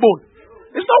all one bone.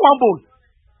 It's not one bone.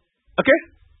 Okay?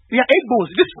 There are 8 bones.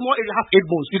 This small area has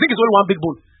 8 bones. You think it's only one big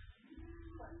bone.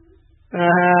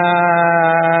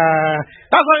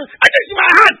 That's why I just see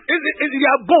my hand. They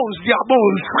are bones. They are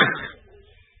bones.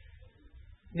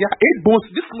 There are 8 bones.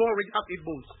 This small area has 8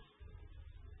 bones.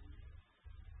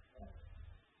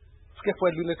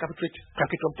 Scaphoid, lunate,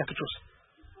 tracheatrium, tracheatrus.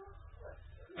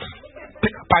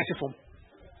 Pisciform.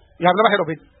 You have never heard of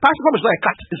it. Pisciform is not a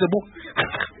cat, it's a book.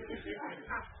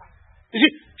 You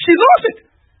see, she knows it.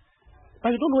 But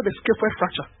you don't know the scaphoid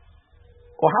fracture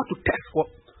or how to test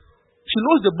what. She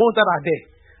knows the bones that are there,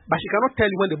 but she cannot tell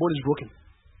you when the bone is broken.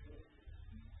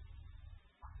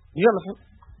 You understand?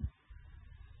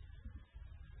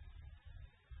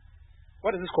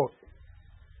 What is this called?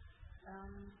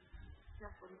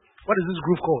 What is this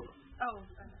groove called?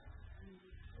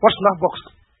 What's snuff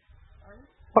box?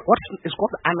 What is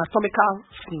called anatomical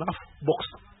snuff box?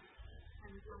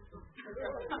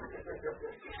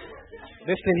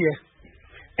 This thing here.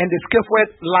 And the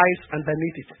scaphoid lies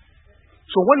underneath it.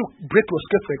 So when you break your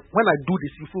scaphoid, when I do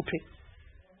this, you feel pain.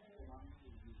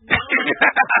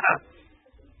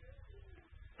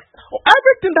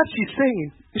 Everything that she's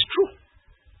saying is true,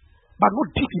 but not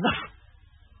deep enough.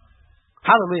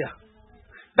 Hallelujah.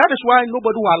 That is why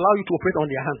nobody will allow you to operate on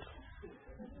their hands.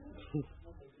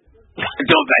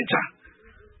 Don't venture.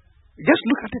 Just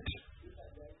look at it.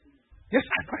 Just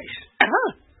advice.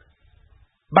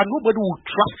 But nobody will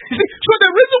trust. You see, so the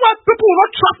reason why people will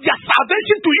not trust their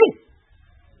salvation to you.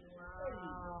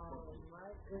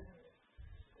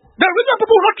 The reason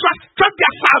people will not trust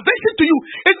their salvation to you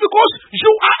is because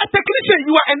you are a technician,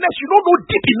 you are a nurse, you don't know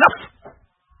deep enough.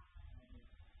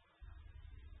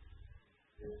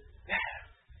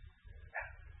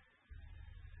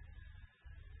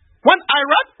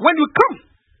 When you come,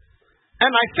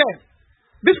 and I said,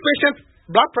 this patient's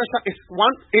blood pressure is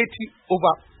 180/140.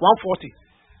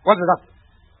 What is that?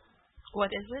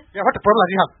 What is it? Yeah, what the problem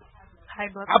do you have?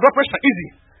 High blood pressure. Blood pressure, easy.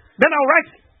 Then I'll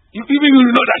write. You even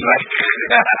know that, right?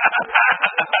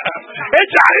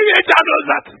 HR knows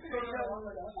that.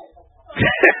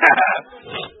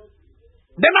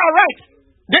 Then I'll write.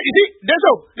 Then, you see,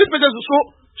 this patient is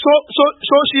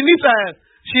so she needs a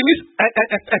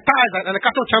tire and a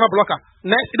calcium channel blocker.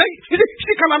 Next, then, you see,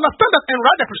 she can understand that and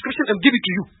write the prescription and give it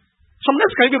to you. Some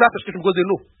nurses can give that prescription because they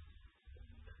know.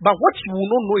 But what you will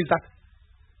not know is that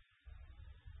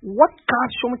what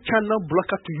calcium channel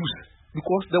blocker to use,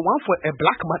 because the one for a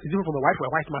black man is different from the one for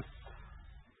a white man.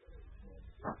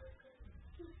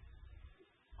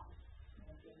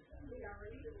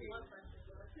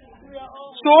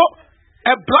 So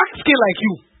a black skin like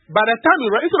you, by the time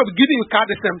you instead of giving you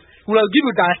calcium, we will give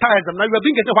you diethyism. Now you are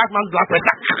being getting white man's blood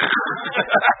pressure.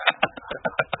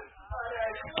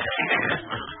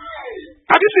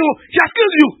 Have you seen? She has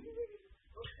killed you.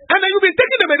 And then you've been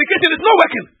taking the medication, it's not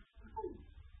working.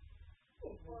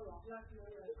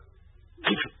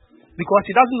 Because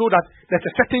he doesn't know that there's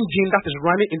a certain gene that is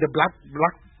running in the blood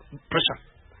pressure.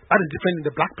 That is different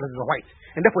in the black versus the white.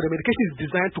 And therefore the medication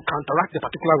is designed to counteract the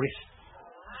particular race.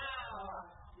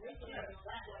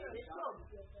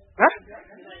 Huh?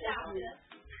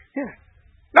 Yeah.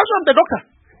 That's why I'm the doctor.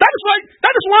 That is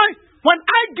why when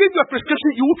I give you a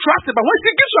prescription, you will trust it. But when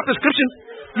she gives you a prescription,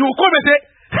 you will come and say,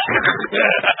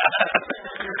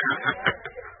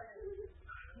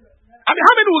 I mean,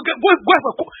 how many will go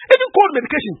for even cold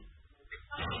medication?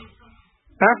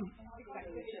 Huh?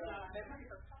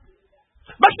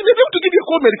 But she may be able to give you a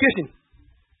cold medication.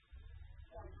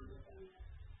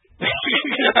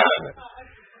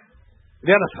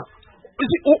 You understand?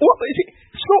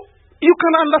 So you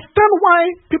can understand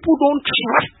why people don't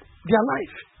trust their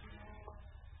life.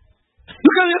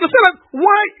 You can understand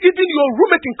why even your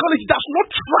roommate in college does not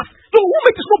trust. Your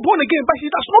roommate is not born again, but he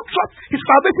does not trust his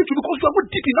salvation to because you are not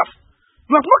deep enough.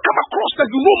 You have not come across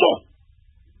that you know more.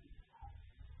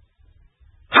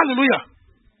 Hallelujah.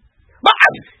 But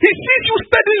as he sees you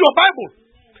studying your Bible,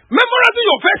 memorizing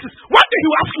your verses, one day he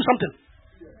will ask you something.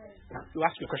 He will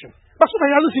ask you a question. But so far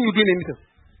he hasn't seen you doing anything.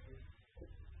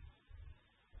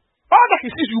 All that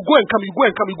he sees, you go and come, you go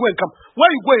and come, you go and come.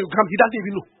 Where you go and you come, he doesn't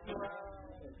even know.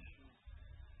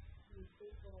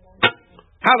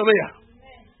 Hallelujah.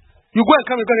 You go and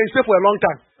come, you go and stay for a long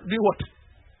time. Do what?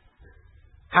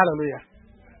 Hallelujah.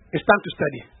 It's time to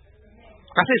study.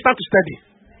 I say it's time to study.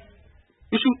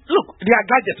 You should look, there are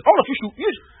gadgets. All of you should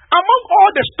use. Among all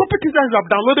the stupid things that you have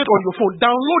downloaded on your phone,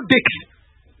 download Dix.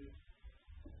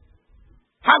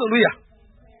 Hallelujah.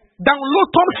 Download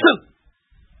Thompson.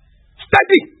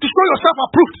 Study to show yourself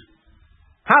approved.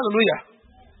 Hallelujah.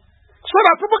 So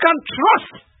that people can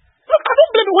trust. Look, I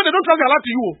don't blame you when they don't trust their life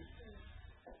to you.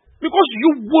 Because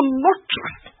you will not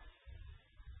trust.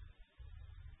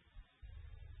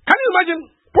 Can you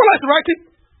imagine? Paul is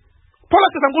writing. Paul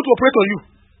says, I'm going to operate on you.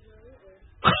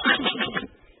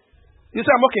 You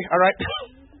say, I'm okay, all right.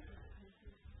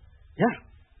 Yeah.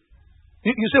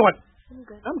 You say what? I'm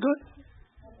good. I'm good.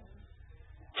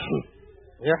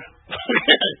 Yeah.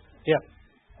 Yeah.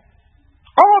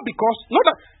 All because, not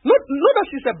that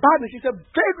she's a bad nurse, she's a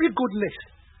very good nurse.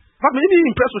 But maybe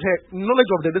impressed with her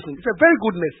knowledge of the lesson. It's a very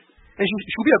good nurse. And she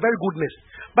should be a very good nurse.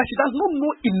 But she does not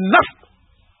know enough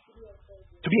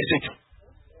to be a surgeon.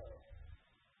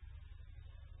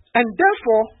 And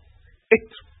therefore,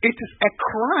 it is a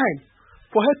crime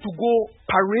for her to go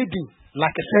parading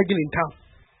like a surgeon in town.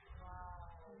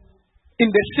 In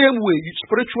the same way,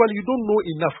 spiritually, you don't know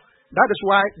enough. That is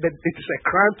why it is a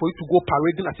crime for you to go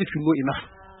parading as if you know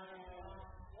enough.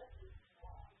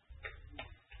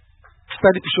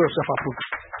 Study to show yourself approved.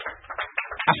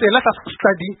 I say, let us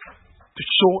study to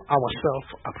show ourselves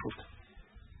approved.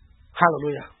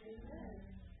 Hallelujah.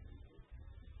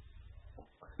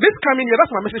 This coming year,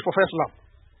 that's my message for first love.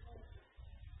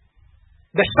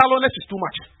 The shallowness is too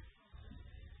much.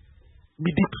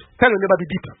 Be deep. Tell your neighbor, be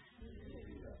deep.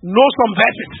 Know some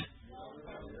verses.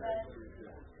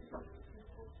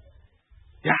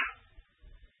 Yeah.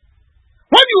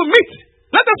 When you meet,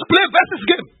 let us play verses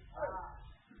game.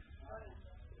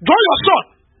 Draw your sword.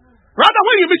 Rather,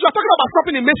 when you meet, you are talking about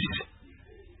stopping in message.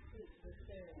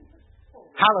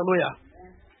 Hallelujah.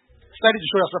 Study to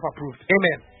show yourself approved.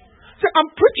 Amen. See, I'm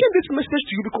preaching this message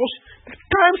to you because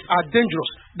times are dangerous.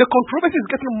 The controversy is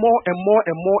getting more and more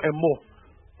and more and more.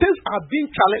 Things are being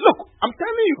challenged. Look, I'm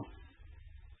telling you.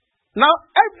 Now,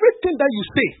 everything that you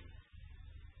say,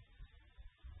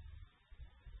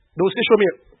 they will say, show me.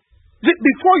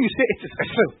 Before you say it is a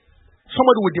sin,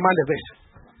 somebody will demand a verse.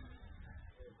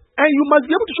 And you must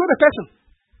be able to show the person.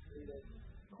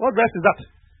 What verse is that?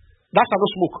 That's no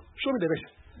smoke. Show me the verse.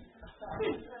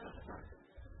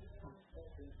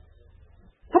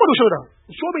 Somebody will show that.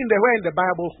 Show me where in the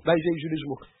Bible that you say you should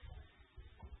smoke.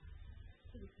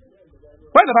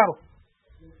 Where in the Bible?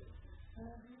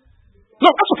 No,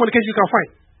 that's what fornication you can find.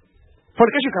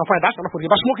 Fornication you can find. That's not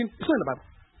fornication. But smoking, it's not in the Bible.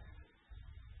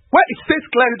 Where it says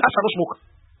clearly, that's not smoke.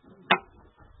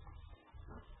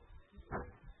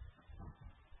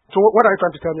 So what are you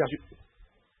trying to tell me? So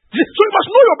you must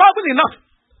know your Bible enough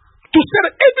to say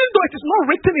that even though it is not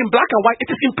written in black and white, it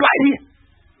is implied here.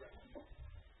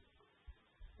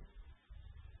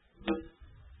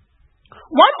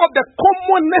 One of the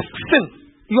commonest sins,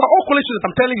 you are all Christians,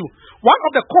 I'm telling you, one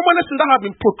of the commonest sins that have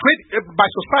been portrayed by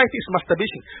society is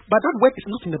masturbation. But that word is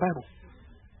not in the Bible.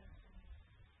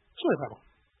 It's not in the Bible.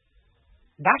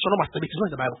 That's not masturbation, it's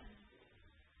not in the Bible.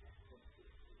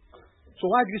 So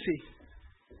why do you say?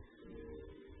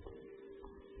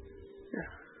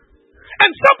 And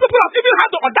some people have even had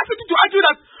the audacity to argue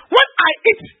that when I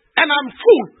eat and I'm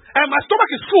full and my stomach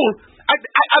is full,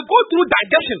 I go through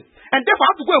digestion and therefore I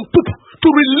have to go and poop to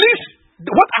release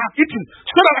what I have eaten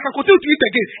so that I can continue to eat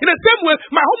again. In the same way,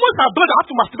 my hormones are blood, I have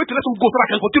to masturbate to let them go so that I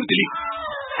can continue to live.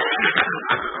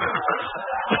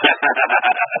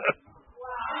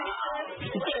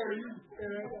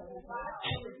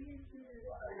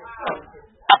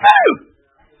 I tell you,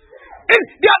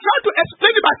 they are trying to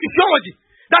explain it by physiology.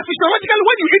 That physiologically,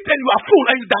 when you eat and you are full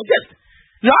and you digest,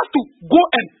 you have to go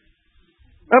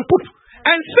and poop.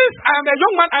 And since I am a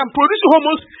young man, I am producing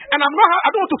hormones, and I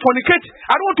don't want to fornicate,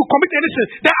 I don't want to commit anything,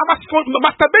 then I must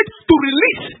masturbate to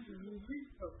release.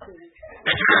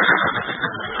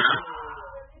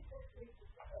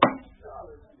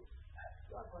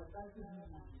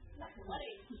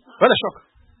 What a shock.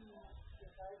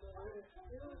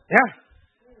 Yeah.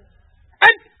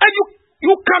 And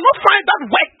you cannot find that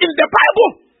word in the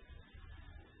Bible.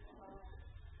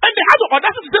 And they have the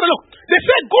audacity to say, look, they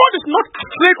say God is not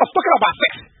afraid of talking about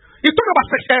sex. He's talking about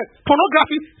sex,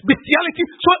 pornography, bestiality.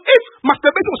 So if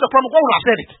masturbation was a problem, God would have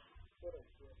said it.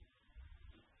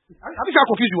 I think how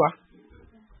confused you are.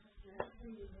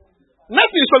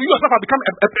 Next thing is you yourself have become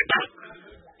a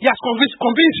he has convinced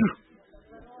you.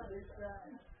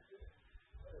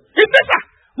 He says,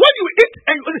 when you eat,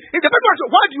 and the person asks,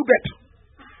 why do you bet?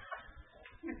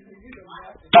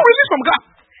 To release from God.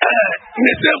 In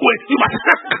the same way, you must.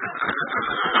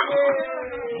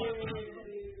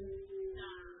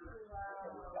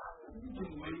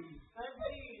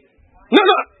 No.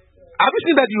 Have you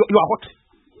seen that you are hot?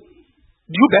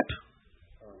 Do you bet?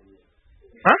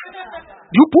 Huh?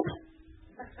 Do you poop?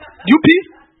 Do you pee?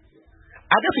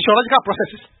 Are there physiological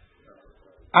processes?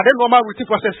 Are there normal routine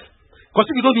processes? Because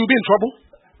if you don't, you'll be in trouble.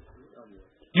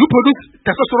 Do you produce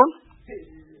testosterone?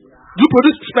 Do you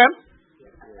produce sperm?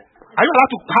 Are you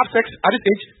allowed to have sex at this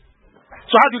age?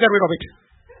 So how do you get rid of it?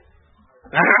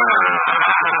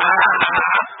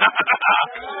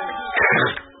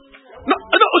 No,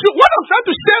 so what I'm trying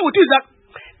to say with you is that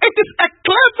it is a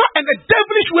clever and a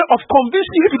devilish way of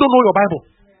convincing you if you don't know your Bible.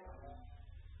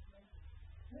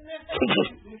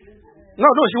 No,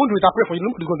 she won't do it. I pray for you.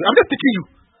 I'm just teaching you.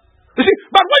 You see,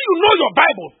 but when you know your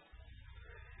Bible,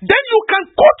 then you can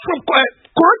quote from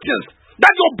Corinthians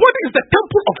that your body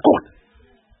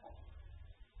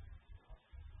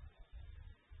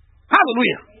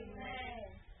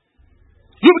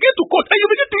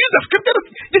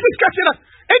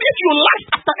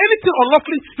something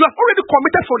unlawfully, you have already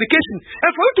committed fornication.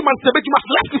 And for you to masturbate, you must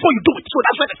lust before you do it. So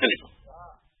that's where the sin is.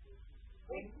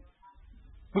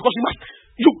 Because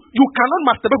you cannot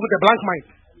masturbate with a blank mind.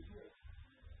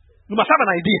 You must have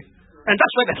an idea. And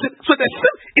that's where the sin. So the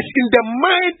sin is in the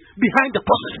mind behind the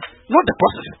process, not the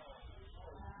process.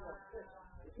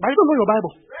 But you don't know your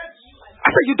Bible. I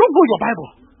said you don't know your Bible.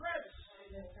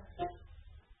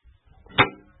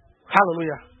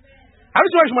 Hallelujah. How do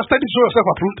you must study to show yourself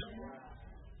approved?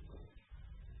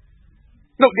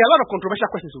 No, there are a lot of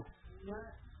controversial questions.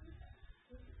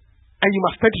 And you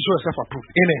must study to show yourself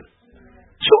approved. Amen.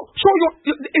 So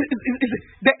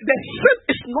the sin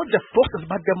is not the process,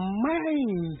 but the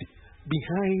mind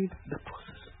behind the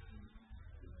process.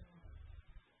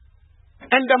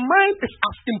 And the mind is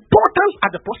as important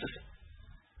as the process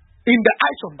in the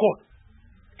eyes of God.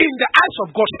 In the eyes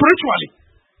of God, spiritually.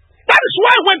 That is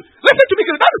why listen to me,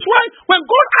 that is why when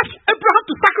God asked Abraham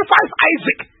to sacrifice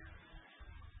Isaac,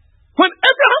 when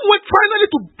Abraham went finally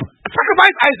to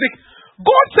sacrifice Isaac,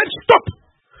 God said stop.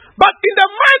 But in the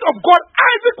mind of God,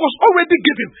 Isaac was already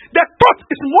given. The thought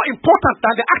is more important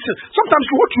than the action. Sometimes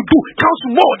what you do counts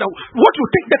more than what you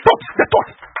think. The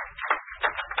thought.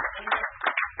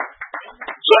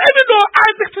 So even though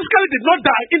Isaac physically did not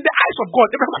die, in the eyes of God,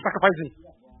 Abraham was sacrificing.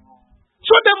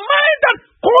 So the mind that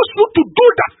calls you to do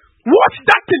that, watch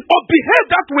that thing or behave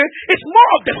that way, is more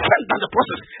of the sense than the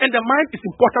process. And the mind is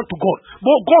important to God.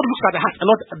 But God looks at the heart and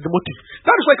not at the motive.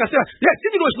 That is why you can say, yes,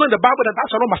 even though it's not in the Bible that thou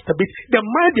shalt not masturbate, the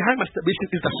mind behind masturbation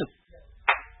is the sin.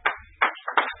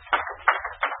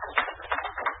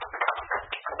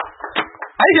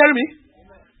 Are you hearing me?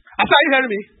 I said, are you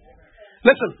hearing me?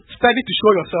 Listen, study to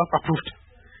show yourself approved.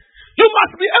 People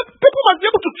must be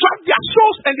able to track their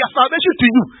souls and their salvation to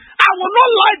you. I will not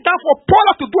lie down for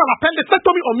Paula to do an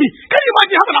appendectomy on me. Can you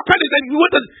imagine having an appendix and you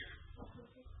wouldn't?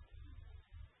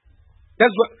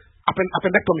 That's what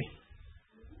appendectomy.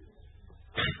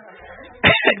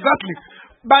 Exactly.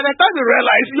 By the time you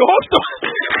realize your whole story,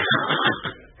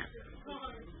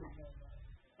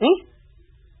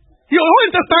 your whole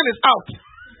intestine is out.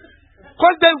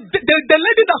 Because the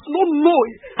lady does not know.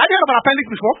 Have you heard of an appendix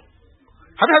before?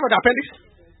 Have you heard of the appendix?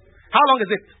 How long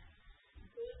is it?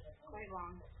 Quite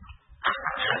long.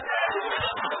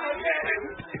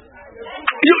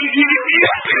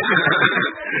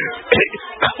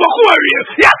 Who are you?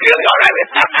 Yes, really already.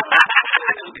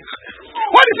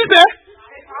 What did she say?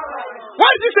 What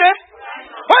did she say?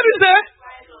 What did she say?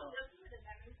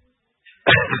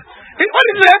 What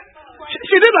did she say?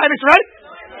 She did like this, right?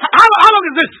 How long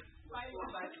is this?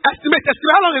 Estimate.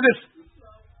 How long is this?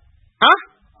 Huh?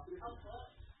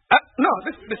 No,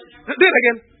 this do it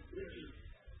again.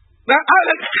 Now, how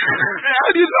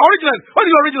do you originally? What do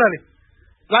you originally?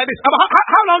 Like this.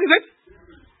 How long is it?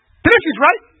 3 feet,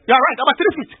 right? You are right. About 3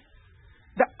 feet.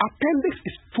 The appendix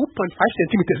is 2.5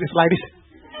 centimeters. It's like this.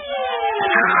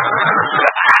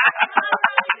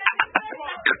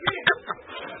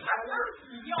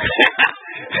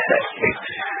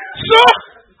 So,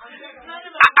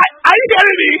 are you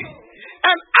hearing me?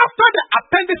 And after the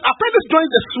appendix joins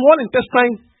the small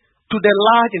intestine to the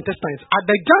large intestines. At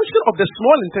the junction of the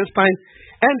small intestine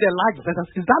and the large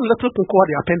intestines is that little thing called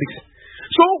the appendix.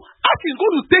 So, as it's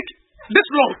going to take this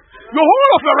long, your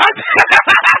whole of your right.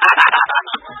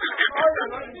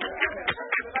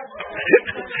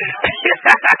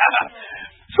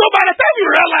 So, by the time you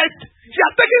realize she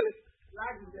has taken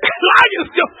large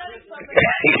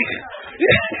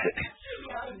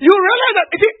you realize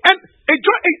that it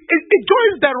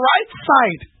joins the right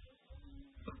side,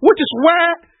 which is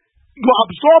where you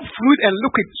absorb fluid and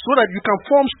liquid so that you can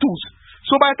form stools.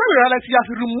 So by the time you realize you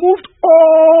have removed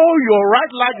all your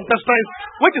right large intestines,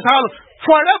 which is how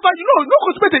forever, no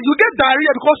constipated, you get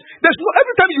diarrhea because there's no,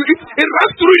 every time you eat, it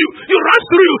runs through you. You runs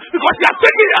through you because you are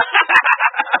taking it.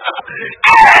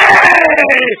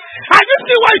 Hey! And you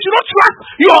see why you should not trust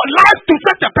your life to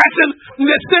such a person in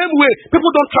the same way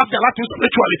people don't trust their life to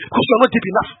spiritually because you are not deep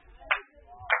enough.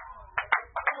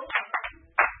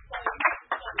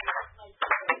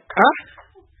 Huh?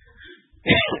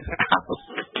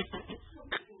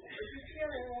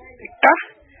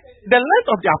 The length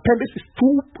of the appendix is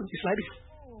 2 inches like this.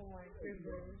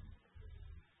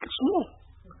 It's small.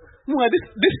 No, this.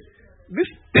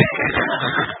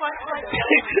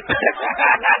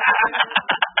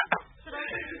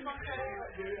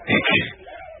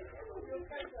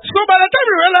 So by the time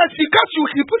you realize he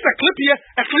puts a clip here,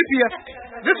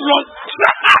 this long.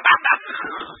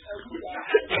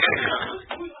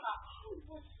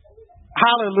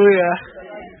 Hallelujah.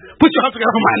 Put your hands together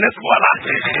for my next one.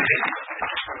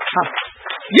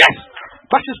 Yes,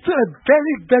 but she's still a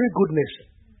very, very good nurse.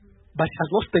 But she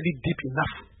has not studied deep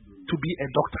enough to to be a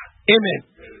doctor. Amen.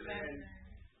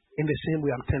 In the same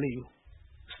way, I'm telling you,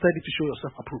 study to show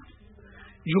yourself approved.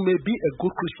 You may be a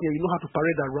good Christian, you know how to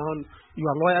parade around, you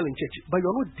are loyal in church, but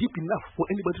you're not deep enough for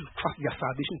anybody to trust their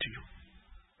salvation to you.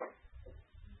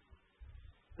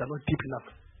 You're not deep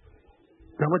enough.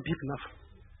 You're not deep enough.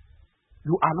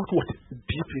 You are not what?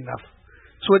 Deep enough.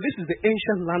 So this is the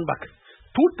ancient landmark.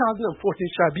 2014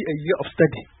 shall be a year of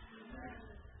study.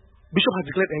 Bishop has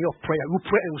declared a year of prayer. You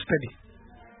pray and you study.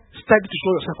 Study to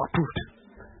show yourself approved.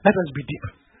 Let us be deep.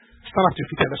 Stand up to your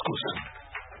feet and let's close.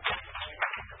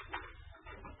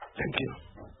 Thank you.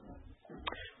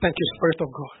 Thank you, Spirit of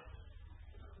God.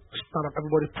 Stand up,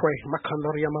 everybody pray.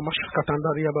 Makandaria mama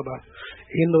shakatandaria baba.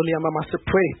 Indolia mama say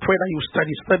pray. Pray that you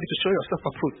study. Study to show yourself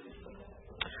approved.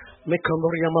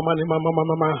 Mekandaria mama ni mama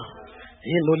mama.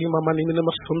 Indoli mama ni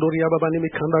mama sundoria baba ni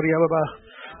mekandaria baba.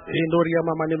 Indoria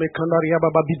mama ni mekandaria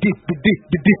baba. Be deep, be deep,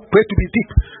 be deep. Pray to be deep.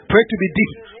 Pray to be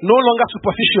deep. No longer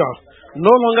superficial. No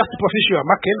longer superficial.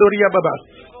 Makendoria baba.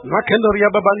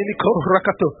 Makendoria baba ni liko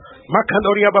rakato.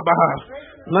 Makendoria baba.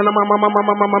 Nana mama mama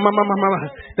mama mama mama mama.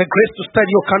 The grace to study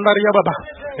your kandaria baba.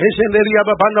 Eshenderia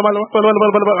baba na mama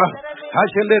baba.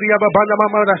 Eshenderia baba na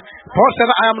mama. Paul said,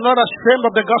 I am not ashamed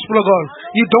of the gospel of God.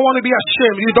 You don't want to be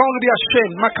ashamed. You don't want to be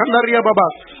ashamed. Makandaria baba.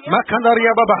 Makandaria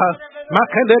baba.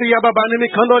 Makandaria baba ni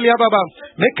mikandolia baba.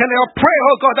 Mekandaria pray,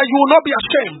 oh God, that you will not be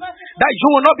ashamed. That you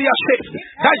will not be ashamed.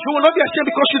 That you will not be ashamed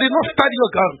because you did not study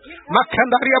your God.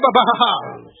 Makandaria baba.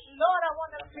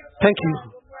 Thank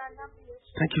you.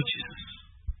 Thank you, Jesus.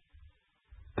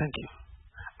 Thank you.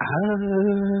 I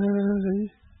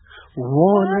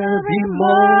wanna be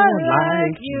more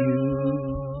like you,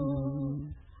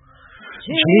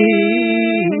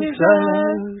 Jesus,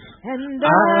 and I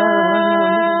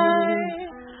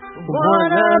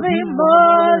wanna be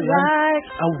more like.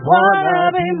 I wanna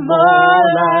be more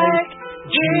like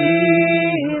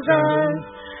Jesus.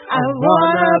 I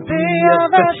wanna be a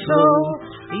vessel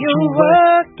you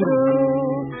work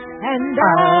through, and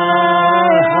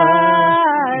I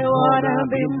wanna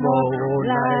be more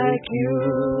like you.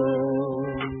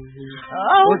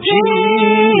 Oh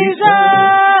Jesus,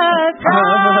 I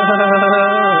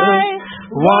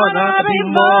wanna be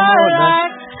more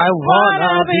like. I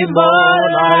wanna be more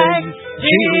like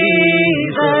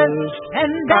Jesus,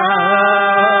 and I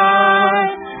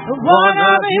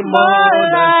wanna be more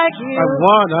like you. I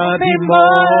wanna be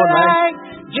more like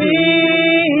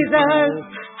Jesus.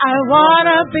 I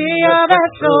wanna be a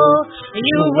vessel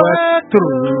you work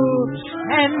through,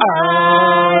 and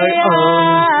I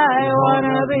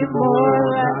wanna be more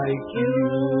like you.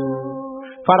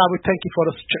 Father, we thank you for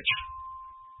this church.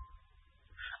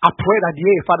 I pray that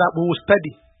Father, we will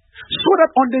study, so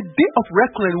that on the day of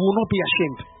reckoning we will not be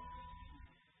ashamed.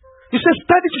 You say,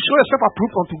 study to show yourself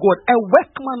approved unto God, a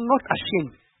workman not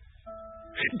ashamed.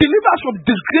 Deliver us from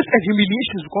disgrace and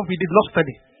humiliations because we did not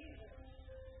study.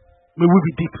 May we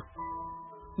be deep.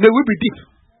 May we be deep.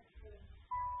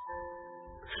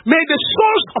 May the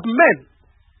souls of men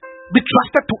be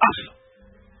trusted to us.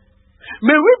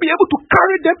 May we be able to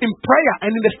carry them in prayer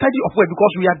and in the study of word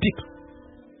because we are deep.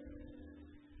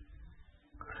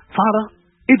 Father,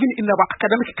 even in our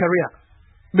academic career,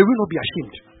 may we not be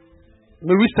ashamed.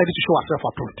 May we study to show ourselves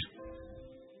approved.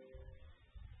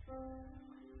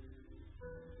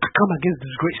 I come against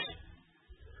disgrace.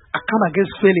 I come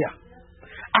against failure.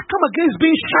 I come against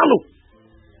being shallow.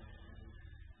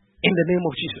 In the name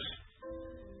of Jesus.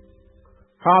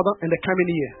 Father, in the coming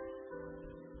year,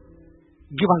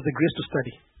 give us the grace to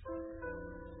study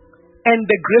and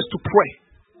the grace to pray.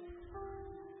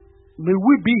 May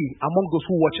we be among those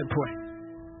who watch and pray.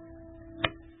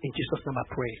 In Jesus' name I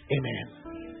pray. Amen.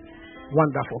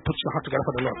 Wonderful. Put your heart together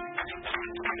for the Lord.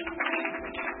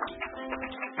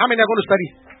 How many are going to study?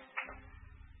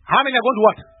 How many are going to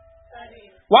what?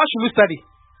 Study. Why should we study?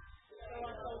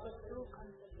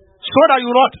 So that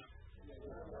you what?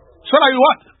 So that you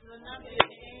what?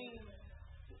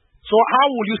 So how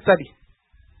will you study?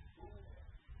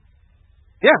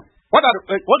 Yeah. What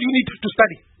do you need to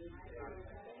study?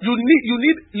 You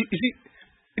see,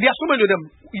 there are so many of them.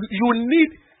 You need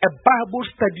a Bible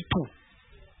study too.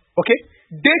 Okay?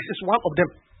 This is one of them.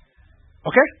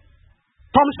 Okay?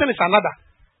 Thompson is another.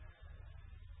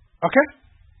 Okay?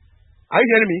 Are you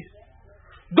hearing me?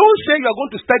 Don't say you are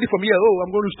going to study from here. Oh,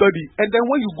 I'm going to study. And then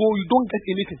when you go, you don't get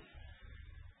anything.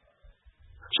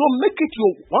 So make it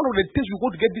one of the things you're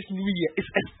going to get this new year is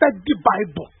a study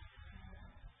Bible.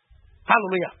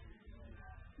 Hallelujah.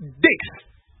 Dix,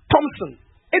 Thompson,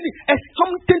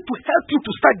 something to help you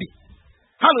to study.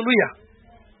 Hallelujah.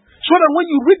 So that when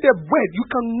you read the word, you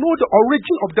can know the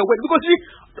origin of the word. Because see,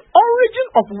 the origin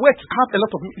of words have a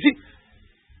lot of. See,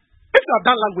 If you have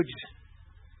done languages,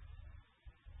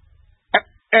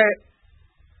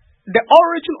 the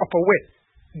origin of a word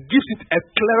gives it a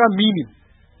clearer meaning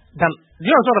than. Do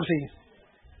you understand what I'm saying?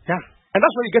 Yeah. And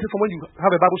that's where you get it from when you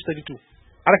have a Bible study too.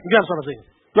 Do you understand what I'm saying?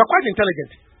 You are quite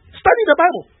intelligent. Study the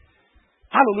Bible.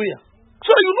 Hallelujah.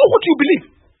 So that you know what you believe.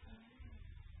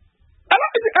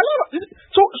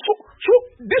 So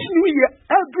this new year,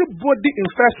 everybody in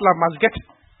First Love must get it.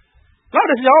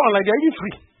 Nowadays, they are all online. They are even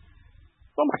free.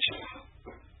 How much?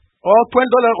 Or $20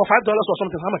 or $5 or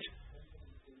something. How much?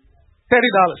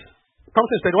 $30.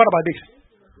 Something steady. What about this?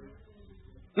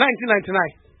 $19.99.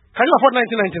 Can you afford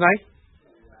 $19.99?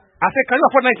 I said, can you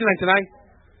afford $19.99?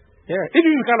 Yeah. If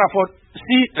you can't afford,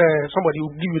 see somebody who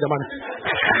will give you the money.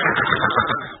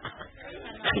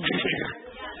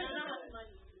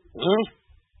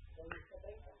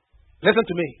 Listen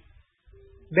to me.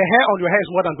 The hair on your hair is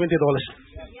more than $20.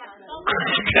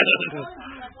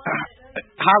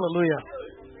 Hallelujah.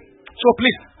 So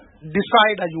please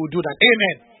decide that you will do that.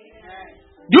 Amen.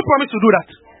 Do you promise to do that?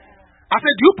 I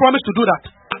said, do you promise to do that?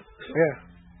 Yeah.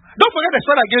 Don't forget the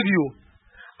story I gave you.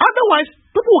 Otherwise,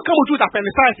 people will come with you with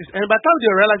appendicitis, and by the time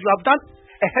they realize you have done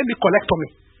a hemicolectomy.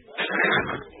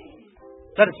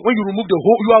 That is when you remove the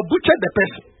whole, you have butchered the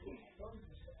person.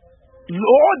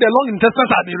 All the long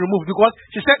intestines have been removed because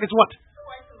she said it's what?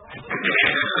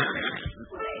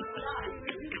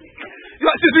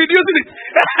 She's reducing it.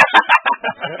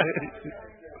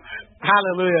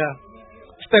 Hallelujah.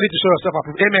 Study to show yourself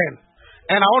approved. Amen.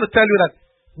 And I want to tell you that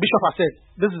Bishop has said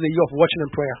this is the year of watching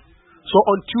and prayer. So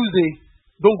on Tuesday,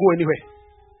 don't go anywhere.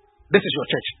 This is your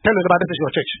church. Tell me about this is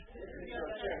your church.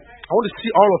 I want to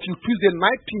see all of you Tuesday 9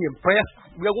 p.m. prayer.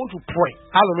 We are going to pray.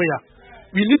 Hallelujah.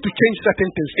 We need to change certain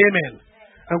things. Amen.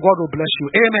 And God will bless you.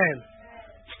 Amen.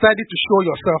 Study to show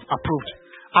yourself approved.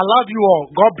 I love you all.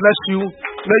 God bless you.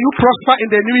 May you prosper in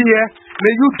the new year.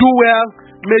 May you do well.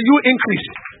 May you increase.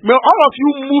 May all of you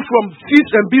move from C's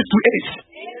and B's to A's.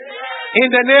 In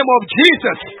the name of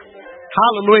Jesus.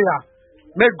 Hallelujah.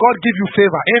 May God give you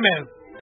favor. Amen.